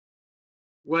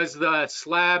 Was the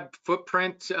slab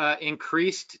footprint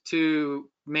increased to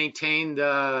maintain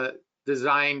the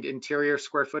designed interior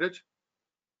square footage?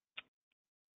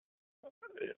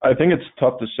 I think it's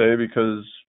tough to say because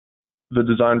the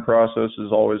design process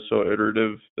is always so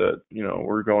iterative that,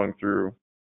 we're going through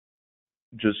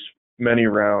just many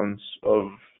rounds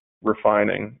of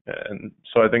refining. And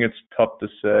so I think it's tough to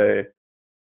say.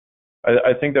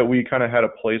 I think that we kind of had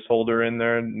a placeholder in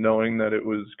there knowing that it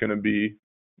was going to be,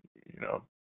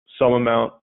 some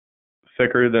amount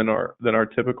thicker than our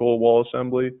typical wall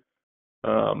assembly.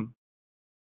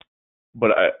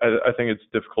 But I think it's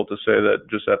difficult to say that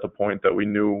just at the point that we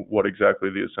knew what exactly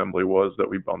the assembly was that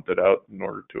we bumped it out in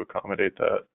order to accommodate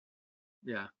that.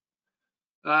 Yeah.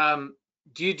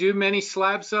 Do you do many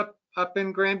slabs up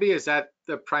in Granby? Is that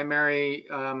the primary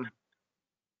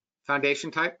foundation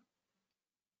type?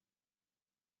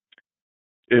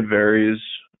 It varies.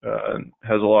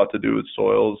 Has a lot to do with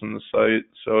soils in the site,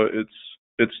 so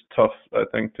it's tough, I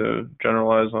think, to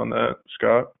generalize on that.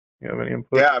 Scott, you have any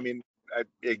input? Yeah, I mean,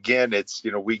 again, it's,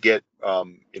 we get,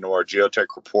 our geotech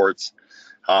reports.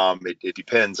 It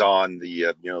depends on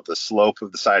the, the slope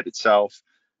of the site itself.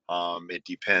 It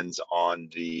depends on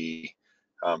the,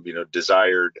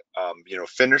 desired,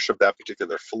 finish of that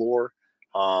particular floor.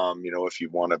 If you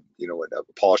want to, a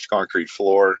polished concrete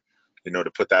floor,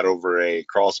 to put that over a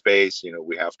crawl space,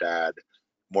 we have to add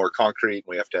more concrete.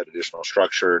 We have to add additional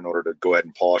structure in order to go ahead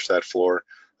and polish that floor.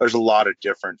 There's a lot of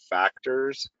different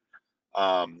factors.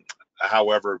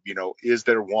 However, is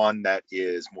there one that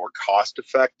is more cost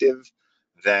effective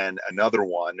than another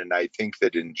one? And I think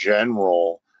that in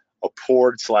general, a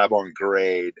poured slab on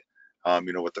grade,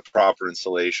 with the proper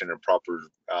insulation and proper,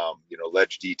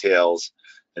 ledge details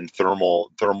and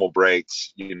thermal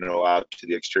breaks, out to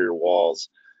the exterior walls,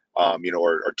 are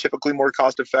typically more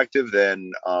cost effective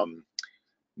than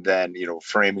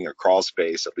framing a crawl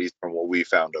space, at least from what we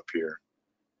found up here.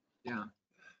 Yeah.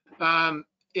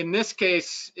 in this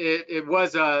case, it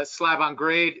was a slab on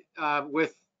grade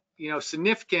with,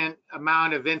 significant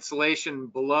amount of insulation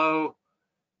below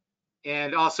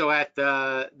and also at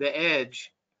the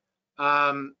edge.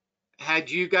 Had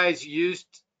you guys used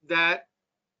that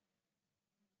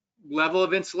level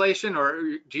of insulation, or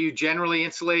do you generally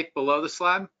insulate below the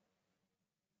slab?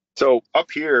 So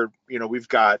up here, we've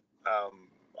got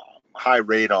high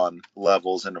radon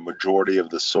levels in a majority of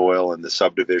the soil and the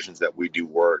subdivisions that we do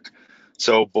work.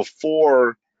 So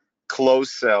before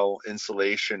closed cell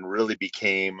insulation really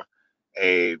became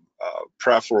a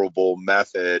preferable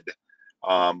method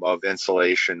of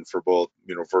insulation for both,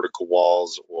 vertical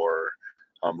walls or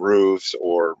roofs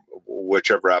or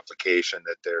whichever application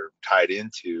that they're tied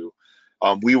into,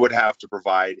 we would have to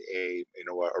provide a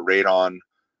radon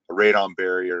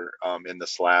barrier in the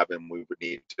slab, and we would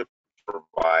need to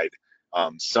provide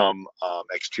some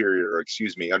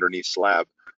underneath slab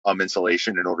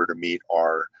insulation in order to meet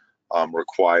our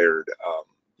required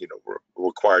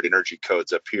energy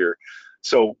codes up here.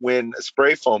 So when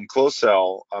spray foam closed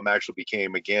cell actually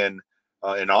became again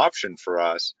an option for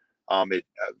us,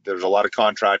 there's a lot of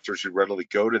contractors who readily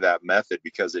go to that method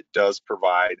because it does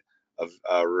provide a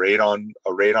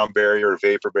radon barrier, a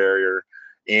vapor barrier,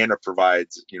 and it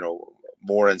provides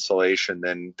more insulation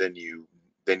than you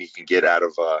can get out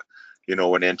of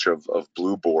an inch of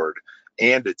blue board,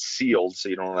 and it's sealed, so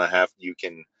you don't have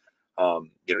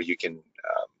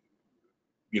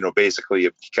basically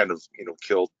kind of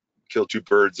kill two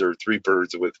birds or three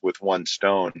birds with one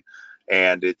stone,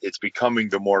 and it's becoming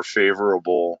the more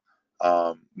favorable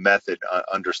method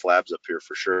under slabs up here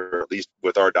for sure. At least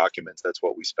with our documents, that's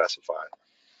what we specify.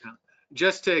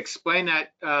 Just to explain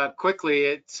that quickly,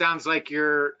 it sounds like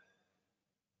you're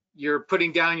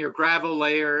putting down your gravel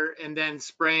layer and then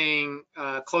spraying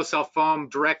closed cell foam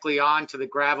directly onto the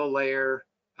gravel layer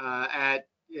at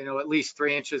at least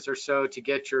 3 inches or so to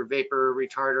get your vapor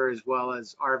retarder as well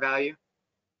as R value.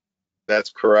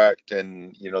 That's correct,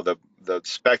 and the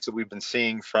specs that we've been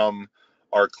seeing from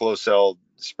our closed cell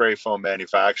spray foam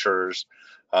manufacturers,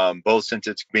 both since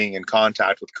it's being in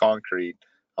contact with concrete,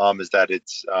 is that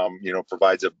it's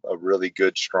provides a really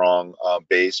good strong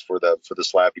base for the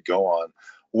slab to go on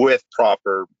with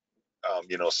proper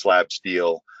slab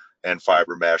steel and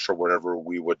fiber mesh or whatever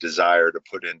we would desire to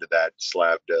put into that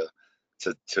slab to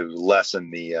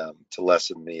lessen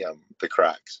the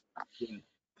cracks. Yeah.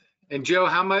 And Joe,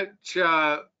 how much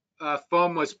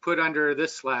foam was put under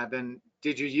this slab, and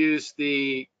did you use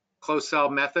the closed cell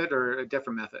method or a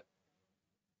different method?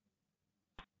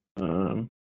 I'm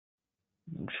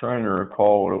trying to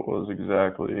recall what it was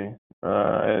exactly.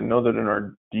 I know that in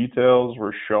our details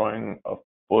we're showing a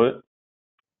foot,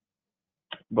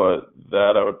 but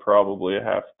that I would probably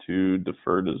have to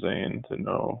defer to Zane to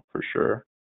know for sure.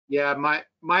 Yeah, my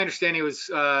understanding was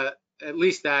at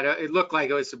least that it looked like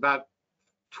it was about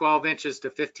 12 inches to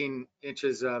 15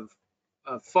 inches of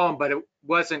foam, but it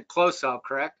wasn't closed cell,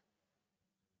 correct?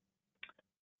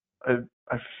 I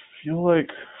feel like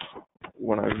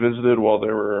when I visited while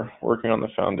they were working on the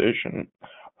foundation,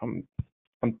 I'm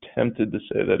tempted to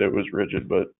say that it was rigid,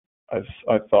 but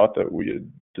I thought that we had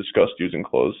discussed using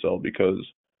closed cell because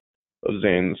of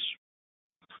Zane's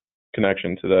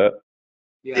connection to that.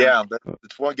 Yeah,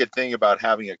 that's one good thing about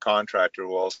having a contractor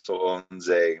who also owns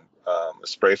a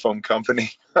spray foam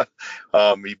company.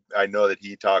 I know that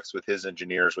he talks with his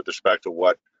engineers with respect to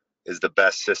what is the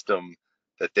best system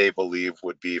that they believe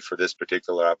would be for this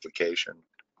particular application.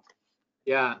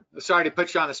 Yeah, sorry to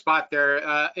put you on the spot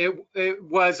there. It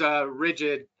was a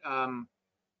rigid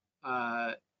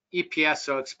EPS,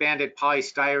 so expanded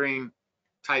polystyrene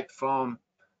type foam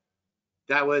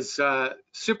that was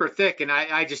super thick, and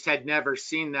I just had never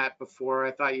seen that before.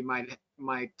 I thought you might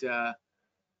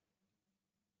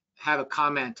have a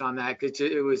comment on that, because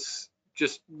it was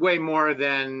just way more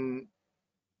than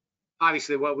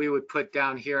obviously what we would put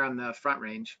down here on the Front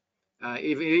Range.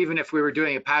 Even if we were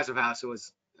doing a passive house, it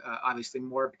was obviously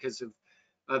more because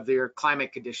of their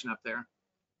climate condition up there.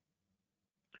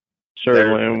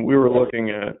 Certainly, and we were looking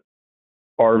at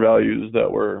R values that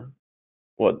were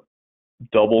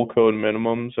double code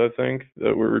minimums, I think,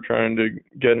 that we were trying to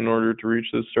get in order to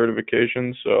reach this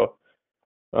certification. So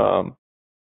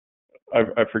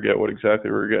I forget what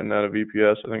exactly we were getting out of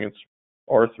EPS. I think it's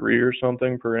R3 or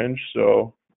something per inch.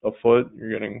 So a foot,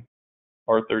 you're getting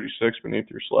R36 beneath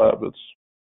your slab. It's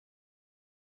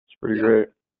pretty great.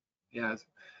 Yeah.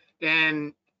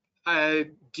 And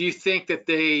do you think that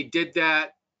they did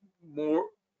that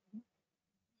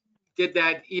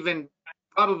even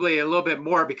probably a little bit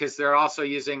more because they're also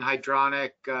using a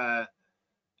hydronic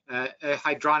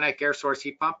air source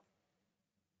heat pump?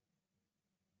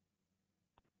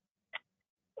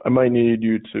 I might need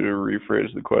you to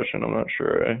rephrase the question. I'm not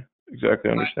sure I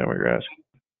exactly understand what you're asking.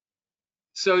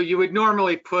 So you would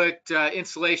normally put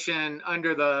insulation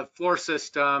under the floor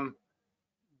system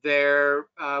there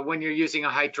when you're using a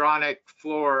hydronic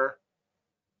floor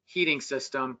heating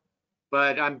system,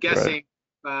 but I'm guessing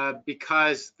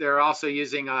because they're also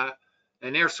using an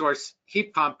air source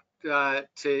heat pump to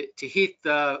heat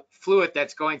the fluid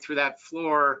that's going through that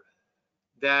floor,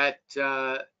 that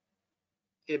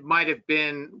it might have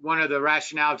been one of the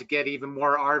rationale to get even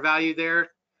more R value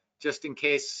there, just in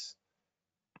case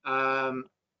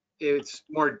it's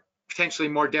potentially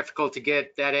more difficult to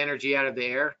get that energy out of the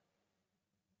air.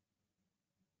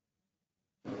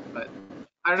 But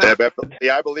I don't know.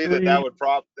 Yeah, I believe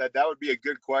that would be a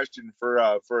good question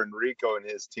for Enrico and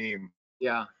his team.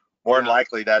 Yeah. More than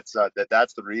likely, that's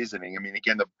the reasoning. I mean,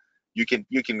 again, you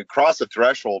can cross a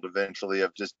threshold eventually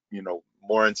of just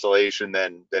more insulation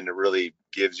than it really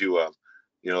gives you a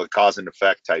a cause and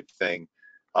effect type thing.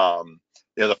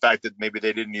 The fact that maybe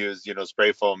they didn't use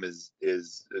spray foam is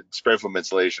spray foam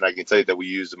insulation. I can tell you that we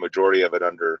use the majority of it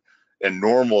in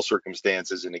normal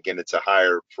circumstances, and again, it's a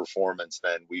higher performance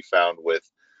than we found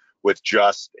with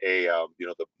just a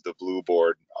the blue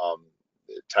board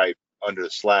type under the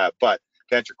slab. But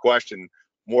to answer your question,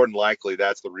 more than likely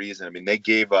that's the reason. I mean, they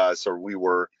gave us, or we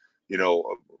were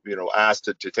asked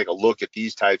to take a look at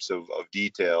these types of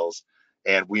details,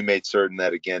 and we made certain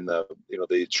that, again, the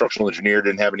instructional engineer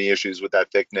didn't have any issues with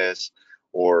that thickness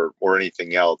or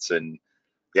anything else. And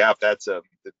yeah, if that's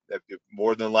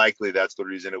more than likely that's the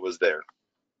reason it was there.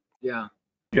 Yeah.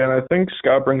 Yeah, and I think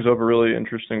Scott brings up a really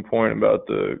interesting point about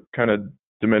the kind of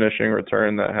diminishing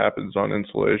return that happens on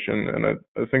insulation. And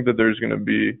I think that this is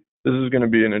going to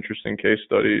be an interesting case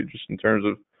study just in terms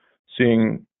of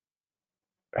seeing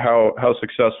how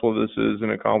successful this is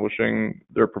in accomplishing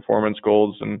their performance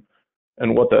goals,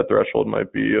 and what that threshold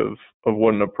might be of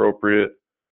what an appropriate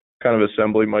kind of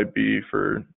assembly might be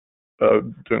for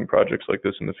doing projects like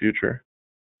this in the future.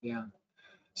 Yeah.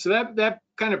 So that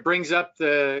kind of brings up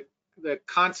the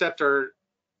concept or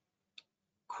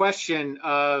question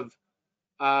of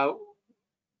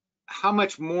how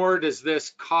much more does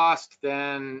this cost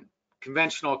than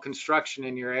conventional construction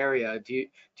in your area? Do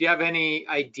you have any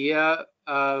idea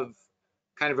of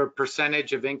kind of a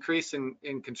percentage of increase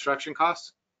in construction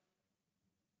costs?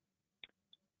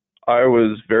 I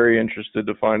was very interested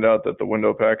to find out that the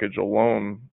window package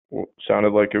alone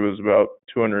sounded like it was about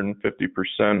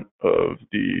 250% of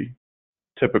the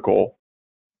typical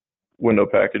window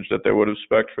package that they would have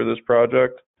spec'd for this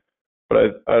project.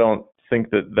 But I don't think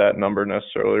that number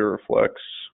necessarily reflects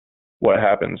what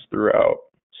happens throughout.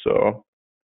 So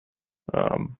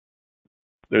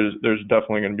there's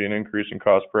definitely going to be an increase in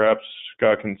cost. Perhaps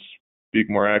Scott can speak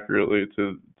more accurately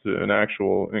to an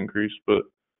actual increase, but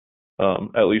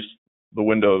at least the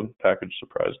window package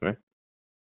surprised me.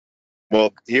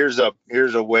 Well, here's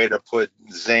a way to put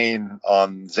Zane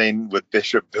with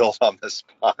Bishop built on the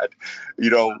spot.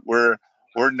 We're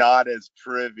not as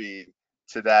privy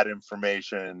to that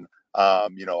information,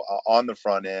 on the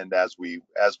front end as we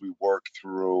work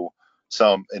through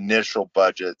some initial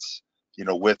budgets,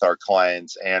 with our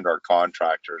clients and our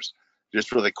contractors.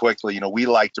 Just really quickly, we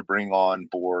like to bring on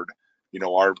board,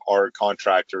 our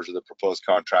contractors or the proposed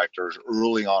contractors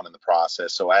early on in the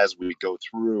process. So as we go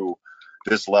through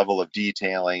this level of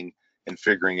detailing and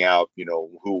figuring out,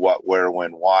 who, what, where,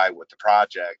 when, why with the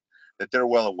project, that they're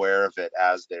well aware of it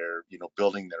as they're,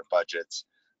 building their budgets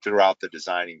throughout the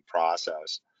designing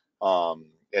process, and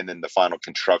then the final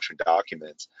construction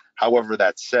documents. However,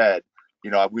 that said,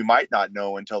 we might not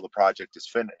know until the project is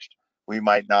finished. We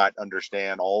might not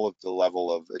understand all of the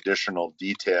level of additional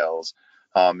details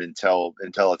until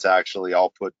it's actually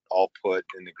all put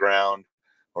in the ground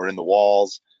or in the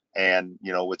walls, and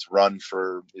it's run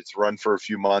for a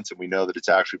few months, and we know that it's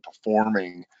actually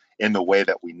performing in the way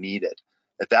that we need it.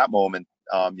 At that moment,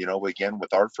 again,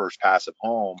 with our first passive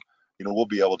home, we'll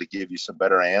be able to give you some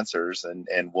better answers,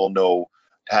 and we'll know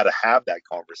how to have that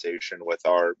conversation with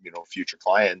our future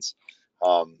clients,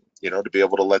 to be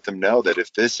able to let them know that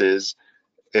if this is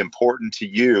important to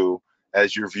you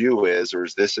as your view is, or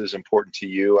is this as important to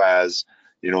you as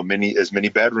many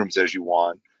bedrooms as you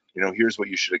want, here's what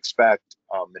you should expect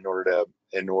in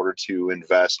order to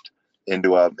invest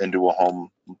into a home,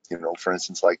 for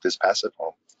instance, like this passive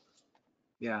home.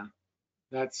 Yeah,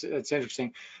 that's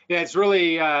interesting. Yeah, it's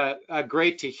really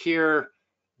great to hear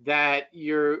that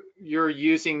you're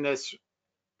using this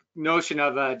notion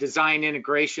of design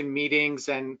integration meetings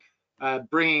and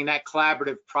bringing that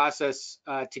collaborative process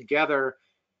together.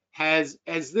 Is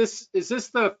this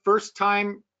the first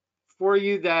time for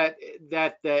you that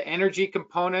the energy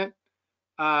component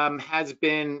has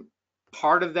been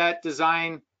part of that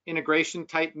design integration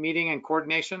type meeting and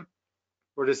coordination,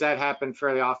 or does that happen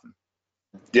fairly often?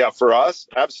 Yeah, for us,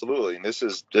 absolutely. And this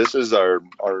is our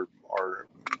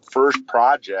first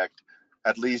project,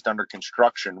 at least under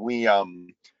construction. We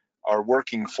are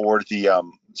working for the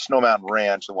Snow Mountain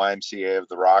Ranch, the YMCA of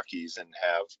the Rockies, and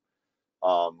have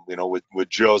with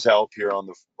Joe's help here on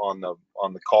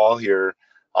the call here,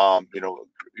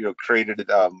 created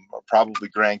probably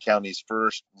Grand County's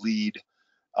first LEED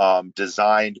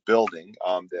designed building.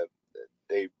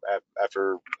 They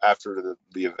after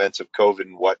the events of COVID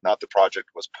and whatnot, the project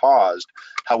was paused.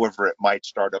 However, it might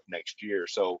start up next year.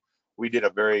 So we did a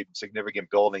very significant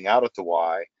building out at the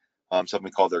Y,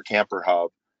 something called their camper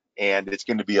hub, and it's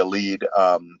going to be a LEED.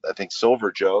 I think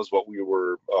Silver Joe is what we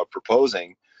were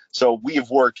proposing. So we've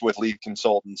worked with LEED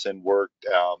consultants and worked,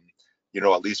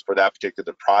 at least for that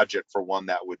particular project, for one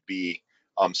that would be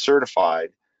certified.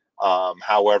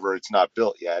 However, it's not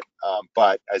built yet.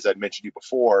 But as I mentioned to you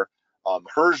before,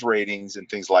 HERS ratings and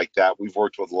things like that, we've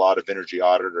worked with a lot of energy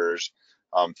auditors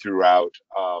throughout.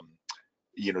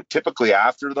 Typically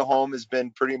after the home has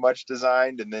been pretty much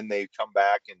designed, and then they come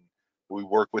back and we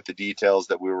work with the details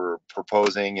that we were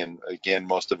proposing. And again,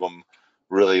 most of them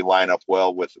really line up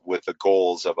well with the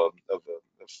goals of a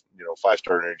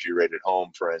 5-star energy rated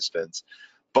home, for instance.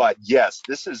 But yes,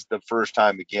 this is the first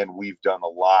time, again, we've done a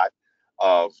lot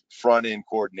of front end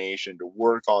coordination to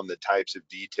work on the types of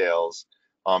details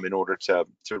in order to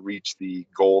reach the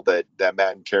goal that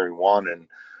Matt and Carrie want. And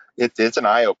it's an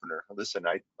eye opener. Listen,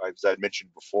 as I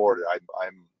mentioned before,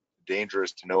 I'm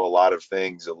dangerous to know a lot of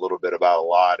things, a little bit about a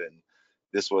lot, and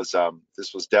this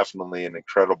was definitely an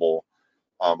incredible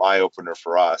eye opener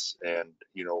for us. And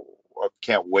I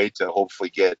can't wait to hopefully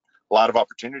get a lot of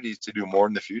opportunities to do more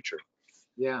in the future.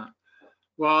 Yeah.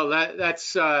 Well,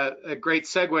 that's a great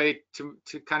segue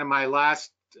to kind of my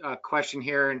last question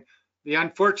here. And the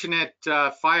unfortunate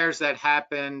fires that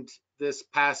happened this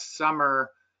past summer,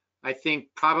 I think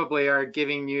probably are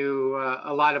giving you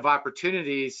a lot of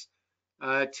opportunities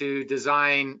to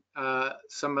design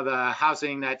some of the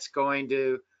housing that's going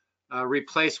to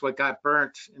replace what got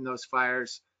burnt in those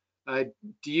fires.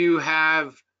 Do you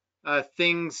have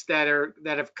things that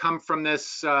have come from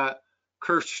this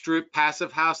Kirsch-Stroop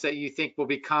passive house that you think will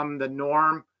become the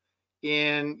norm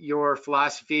in your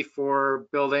philosophy for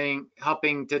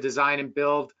helping to design and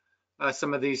build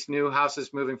some of these new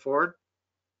houses moving forward?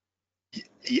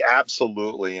 Yeah,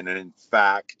 absolutely. And in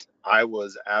fact, I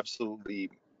was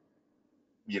absolutely,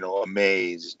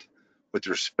 amazed with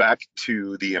respect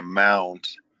to the amount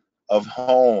of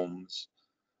homes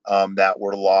that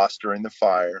were lost during the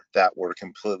fire that were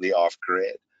completely off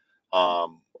grid.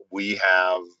 We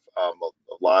have a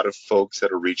lot of folks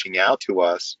that are reaching out to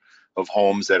us of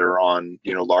homes that are on,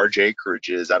 large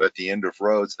acreages out at the end of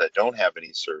roads that don't have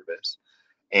any service,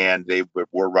 and they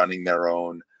were running their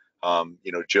own,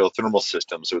 geothermal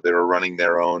systems, or they were running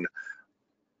their own,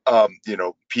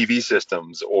 PV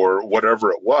systems or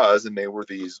whatever it was, and they were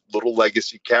these little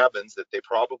legacy cabins that they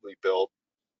probably built,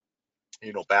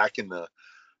 back in the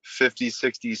 50s,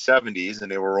 60s, 70s,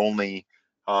 and they were only,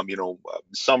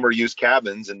 summer use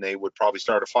cabins, and they would probably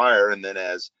start a fire. And then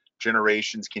as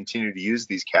generations continued to use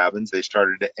these cabins, they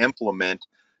started to implement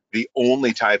the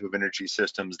only type of energy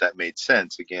systems that made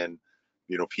sense. Again,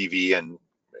 PV and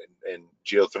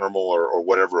geothermal or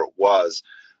whatever it was.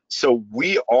 So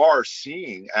we are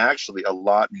seeing actually a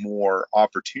lot more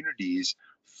opportunities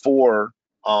for,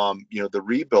 the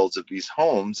rebuilds of these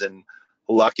homes. And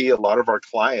lucky, a lot of our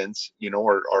clients,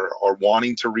 are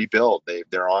wanting to rebuild.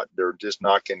 They're just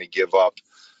not going to give up,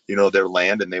 their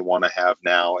land, and they want to have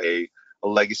now a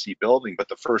legacy building. But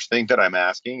the first thing that I'm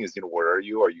asking is, where are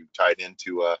you? Are you tied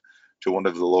into to one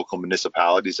of the local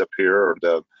municipalities up here, or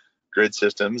the grid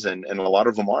systems? And a lot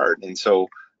of them aren't. And so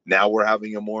now we're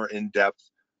having a more in-depth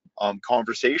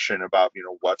conversation about,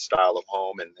 what style of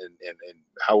home and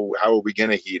how are we going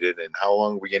to heat it, and how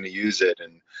long are we going to use it,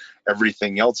 and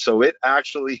everything else. So it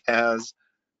actually has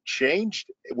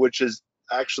changed, which is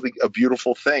actually a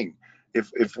beautiful thing.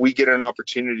 If we get an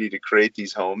opportunity to create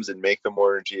these homes and make them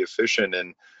more energy efficient,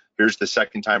 and here's the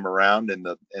second time around, and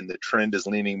the trend is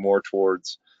leaning more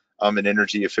towards an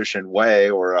energy efficient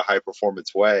way, or a high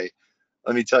performance way,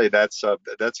 let me tell you, that's a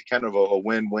kind of a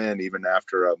win-win, even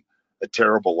after a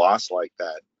terrible loss like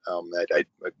that. A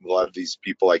lot of these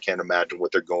people, I can't imagine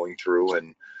what they're going through,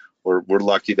 and we're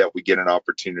lucky that we get an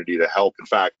opportunity to help. In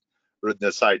fact, on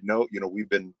the side note, we've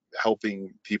been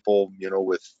helping people,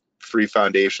 with free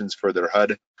foundations for their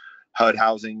HUD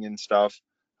housing and stuff,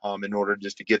 in order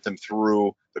just to get them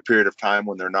through the period of time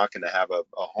when they're not going to have a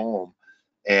home.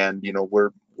 And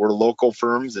we're we're local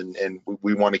firms, and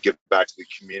we want to give back to the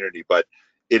community. But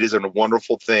it is a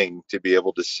wonderful thing to be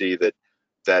able to see that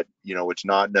it's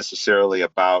not necessarily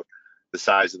about the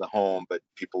size of the home, but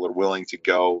people are willing to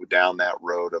go down that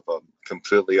road of a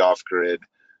completely off-grid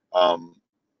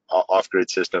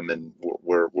system, and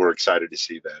we're excited to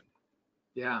see that.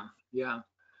 Yeah, yeah.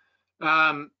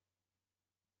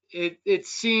 It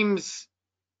seems,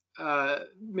 I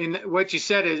mean, what you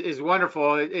said is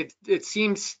wonderful. It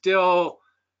seems still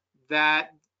that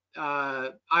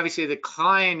obviously the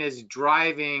client is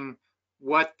driving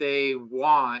what they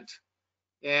want,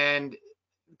 and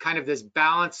kind of this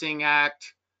balancing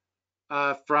act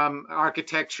from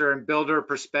architecture and builder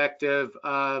perspective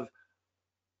of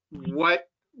what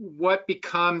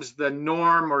becomes the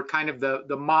norm, or kind of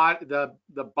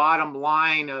the bottom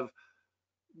line of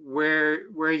where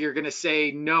you're going to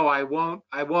say, no, I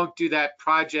won't do that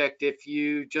project if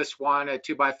you just want a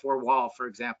 2x4 wall, for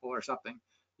example, or something,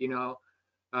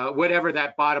 whatever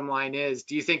that bottom line is.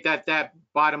 Do you think that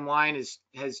bottom line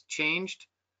has changed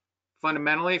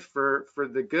fundamentally for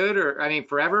the good, or I mean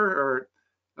forever,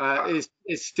 or is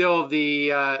still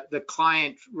the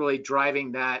client really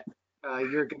driving that?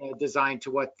 You're going to design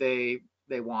to what they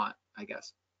want, I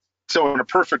guess. So in a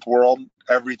perfect world,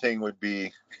 everything would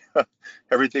be a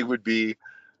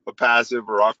passive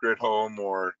or off-grid home,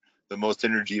 or the most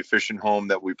energy efficient home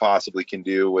that we possibly can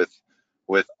do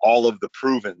with all of the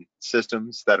proven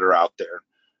systems that are out there.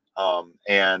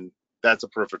 And that's a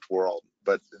perfect world.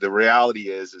 But the reality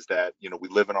is that, we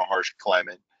live in a harsh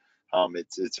climate.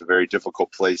 It's a very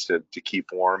difficult place to keep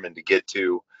warm and to get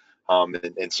to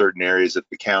in certain areas of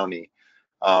the county.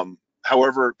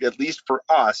 However, at least for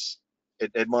us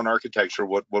at Edmond Architecture,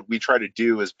 what we try to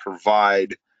do is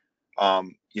provide a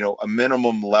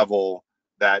minimum level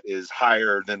that is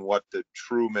higher than what the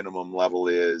true minimum level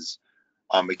is,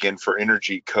 again, for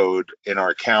energy code in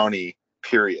our county,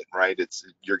 period, right?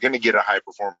 You're going to get a high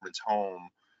performance home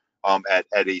at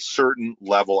a certain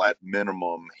level at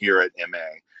minimum here at MA,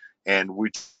 and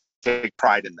we take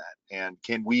pride in that. And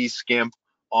can we skimp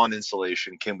on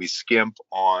insulation? Can we skimp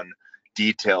on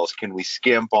details? Can we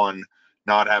skimp on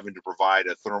not having to provide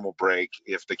a thermal break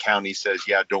if the county says,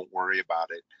 yeah, don't worry about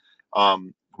it?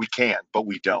 We can, but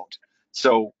we don't.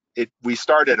 So we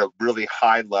start at a really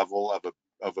high level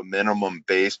of a minimum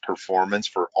base performance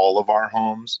for all of our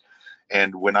homes.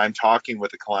 And when I'm talking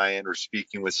with a client or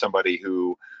speaking with somebody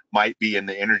who might be in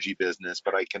the energy business,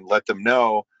 but I can let them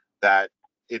know that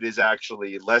it is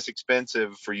actually less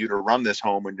expensive for you to run this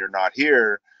home when you're not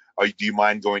here, or do you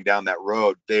mind going down that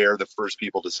road? They are the first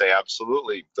people to say,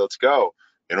 absolutely, let's go.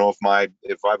 If I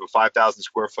have a 5,000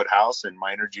 square foot house and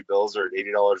my energy bills are at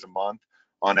 $80 a month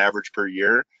on average per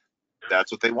year,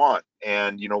 that's what they want.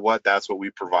 And you know what? That's what we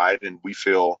provide, and we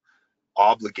feel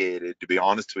obligated, to be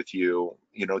honest with you,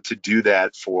 to do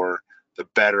that for the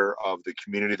better of the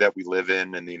community that we live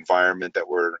in and the environment that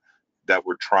we're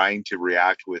trying to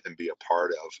react with and be a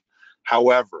part of.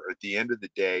 However, at the end of the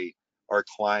day, our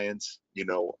clients,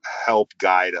 help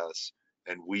guide us,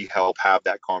 and we help have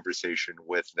that conversation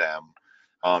with them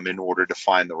in order to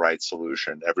find the right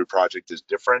solution. Every project is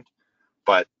different,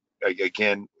 but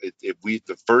again,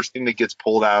 the first thing that gets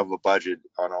pulled out of a budget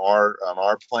on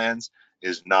our plans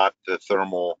is not the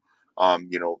thermal,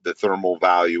 the thermal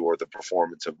value or the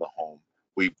performance of the home.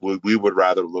 We would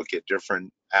rather look at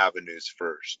different avenues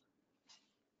first.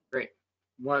 Great,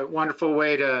 wonderful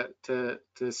way to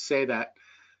say that.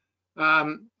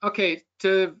 Okay,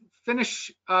 to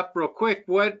finish up real quick,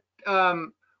 what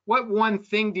one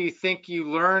thing do you think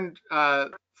you learned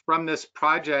from this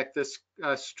project, this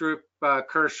Stroop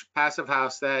Kirsch Passive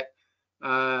House, that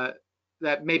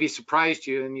maybe surprised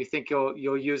you and you think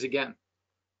you'll use again?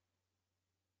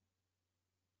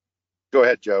 Go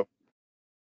ahead, Joe.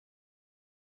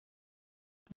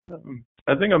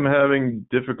 I think I'm having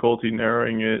difficulty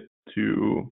narrowing it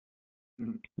to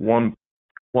one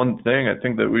thing. I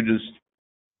think that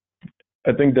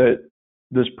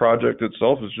this project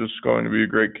itself is just going to be a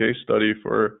great case study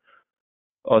for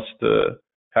us to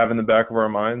have in the back of our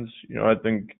minds. I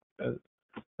think,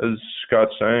 as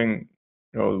Scott's saying,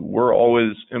 we're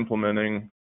always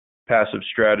implementing passive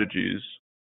strategies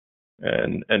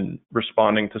and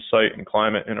responding to site and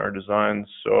climate in our designs.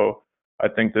 So I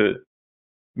think that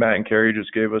Matt and Carrie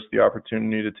just gave us the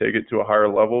opportunity to take it to a higher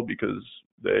level because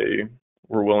they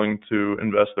were willing to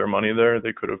invest their money there.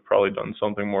 They could have probably done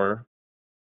something more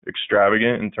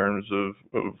extravagant in terms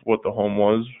of what the home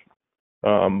was,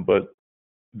 but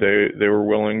they were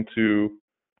willing to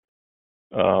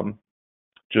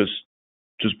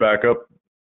just back up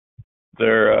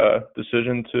their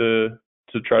decision to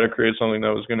try to create something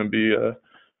that was going to be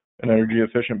an energy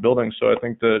efficient building. So I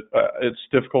think that it's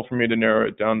difficult for me to narrow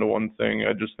it down to one thing.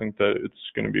 I just think that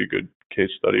it's going to be a good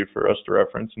case study for us to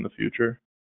reference in the future.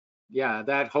 Yeah,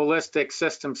 that holistic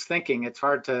systems thinking, it's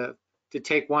hard to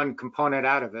take one component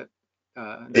out of it.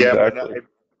 Exactly.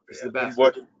 It's the best.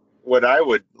 What I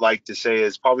would like to say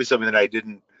is probably something that I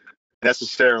didn't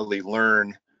necessarily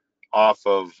learn off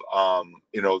of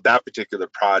that particular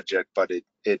project, but it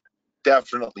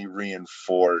definitely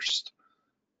reinforced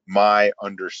my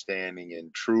understanding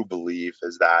and true belief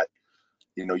is that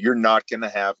you're not going to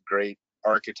have great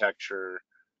architecture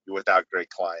without great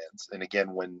clients. And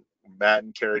again, when Matt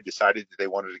and Carrie decided that they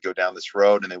wanted to go down this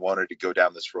road, and they wanted to go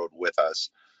down this road with us,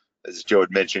 as Joe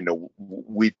had mentioned,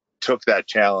 we took that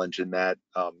challenge and that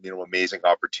amazing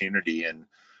opportunity, and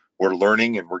we're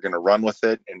learning, and we're going to run with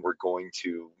it, and we're going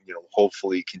to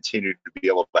hopefully continue to be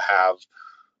able to have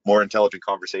more intelligent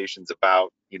conversations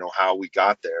about how we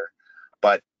got there.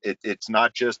 But it's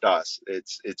not just us.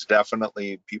 It's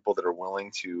definitely people that are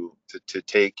willing to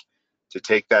take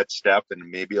that step, and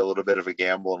maybe a little bit of a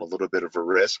gamble and a little bit of a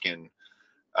risk, and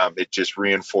it just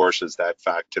reinforces that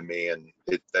fact to me, and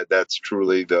that's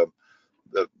truly the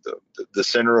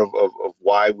center of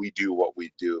why we do what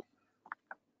we do.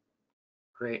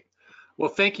 Great. Well,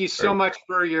 thank you so much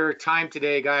for your time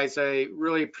today, guys. I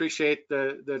really appreciate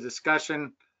the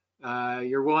discussion,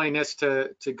 your willingness to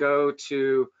go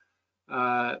to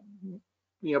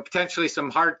potentially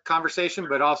some hard conversation,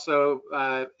 but also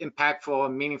impactful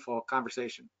and meaningful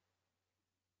conversation.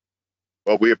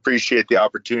 Well, we appreciate the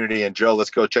opportunity. And Joe,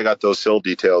 let's go check out those sill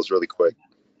details really quick.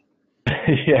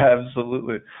 Yeah,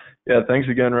 absolutely. Yeah, thanks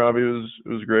again, Robbie. It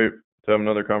was great to have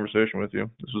another conversation with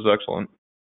you. This was excellent.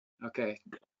 Okay.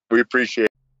 We appreciate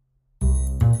it.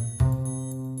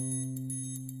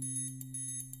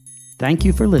 Thank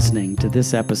you for listening to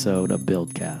this episode of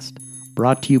Buildcast,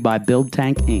 brought to you by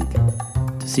BuildTank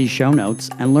Inc. To see show notes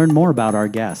and learn more about our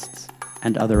guests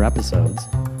and other episodes,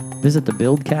 visit the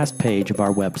Buildcast page of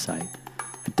our website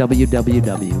at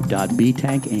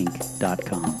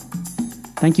www.btankinc.com.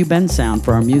 Thank you, Ben Sound,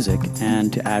 for our music,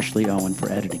 and to Ashley Owen for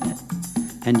editing it,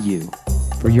 and you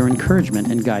for your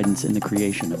encouragement and guidance in the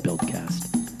creation of Buildcast.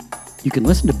 You can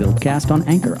listen to Buildcast on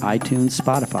Anchor, iTunes,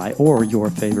 Spotify, or your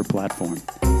favorite platform.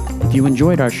 If you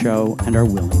enjoyed our show and are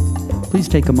willing, please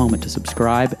take a moment to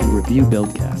subscribe and review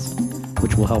Buildcast,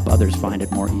 which will help others find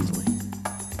it more easily.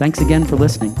 Thanks again for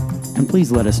listening, and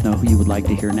please let us know who you would like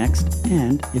to hear next,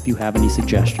 and if you have any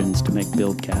suggestions to make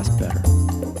Buildcast better.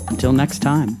 Until next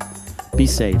time, be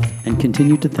safe and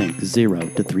continue to think 0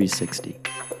 to 360.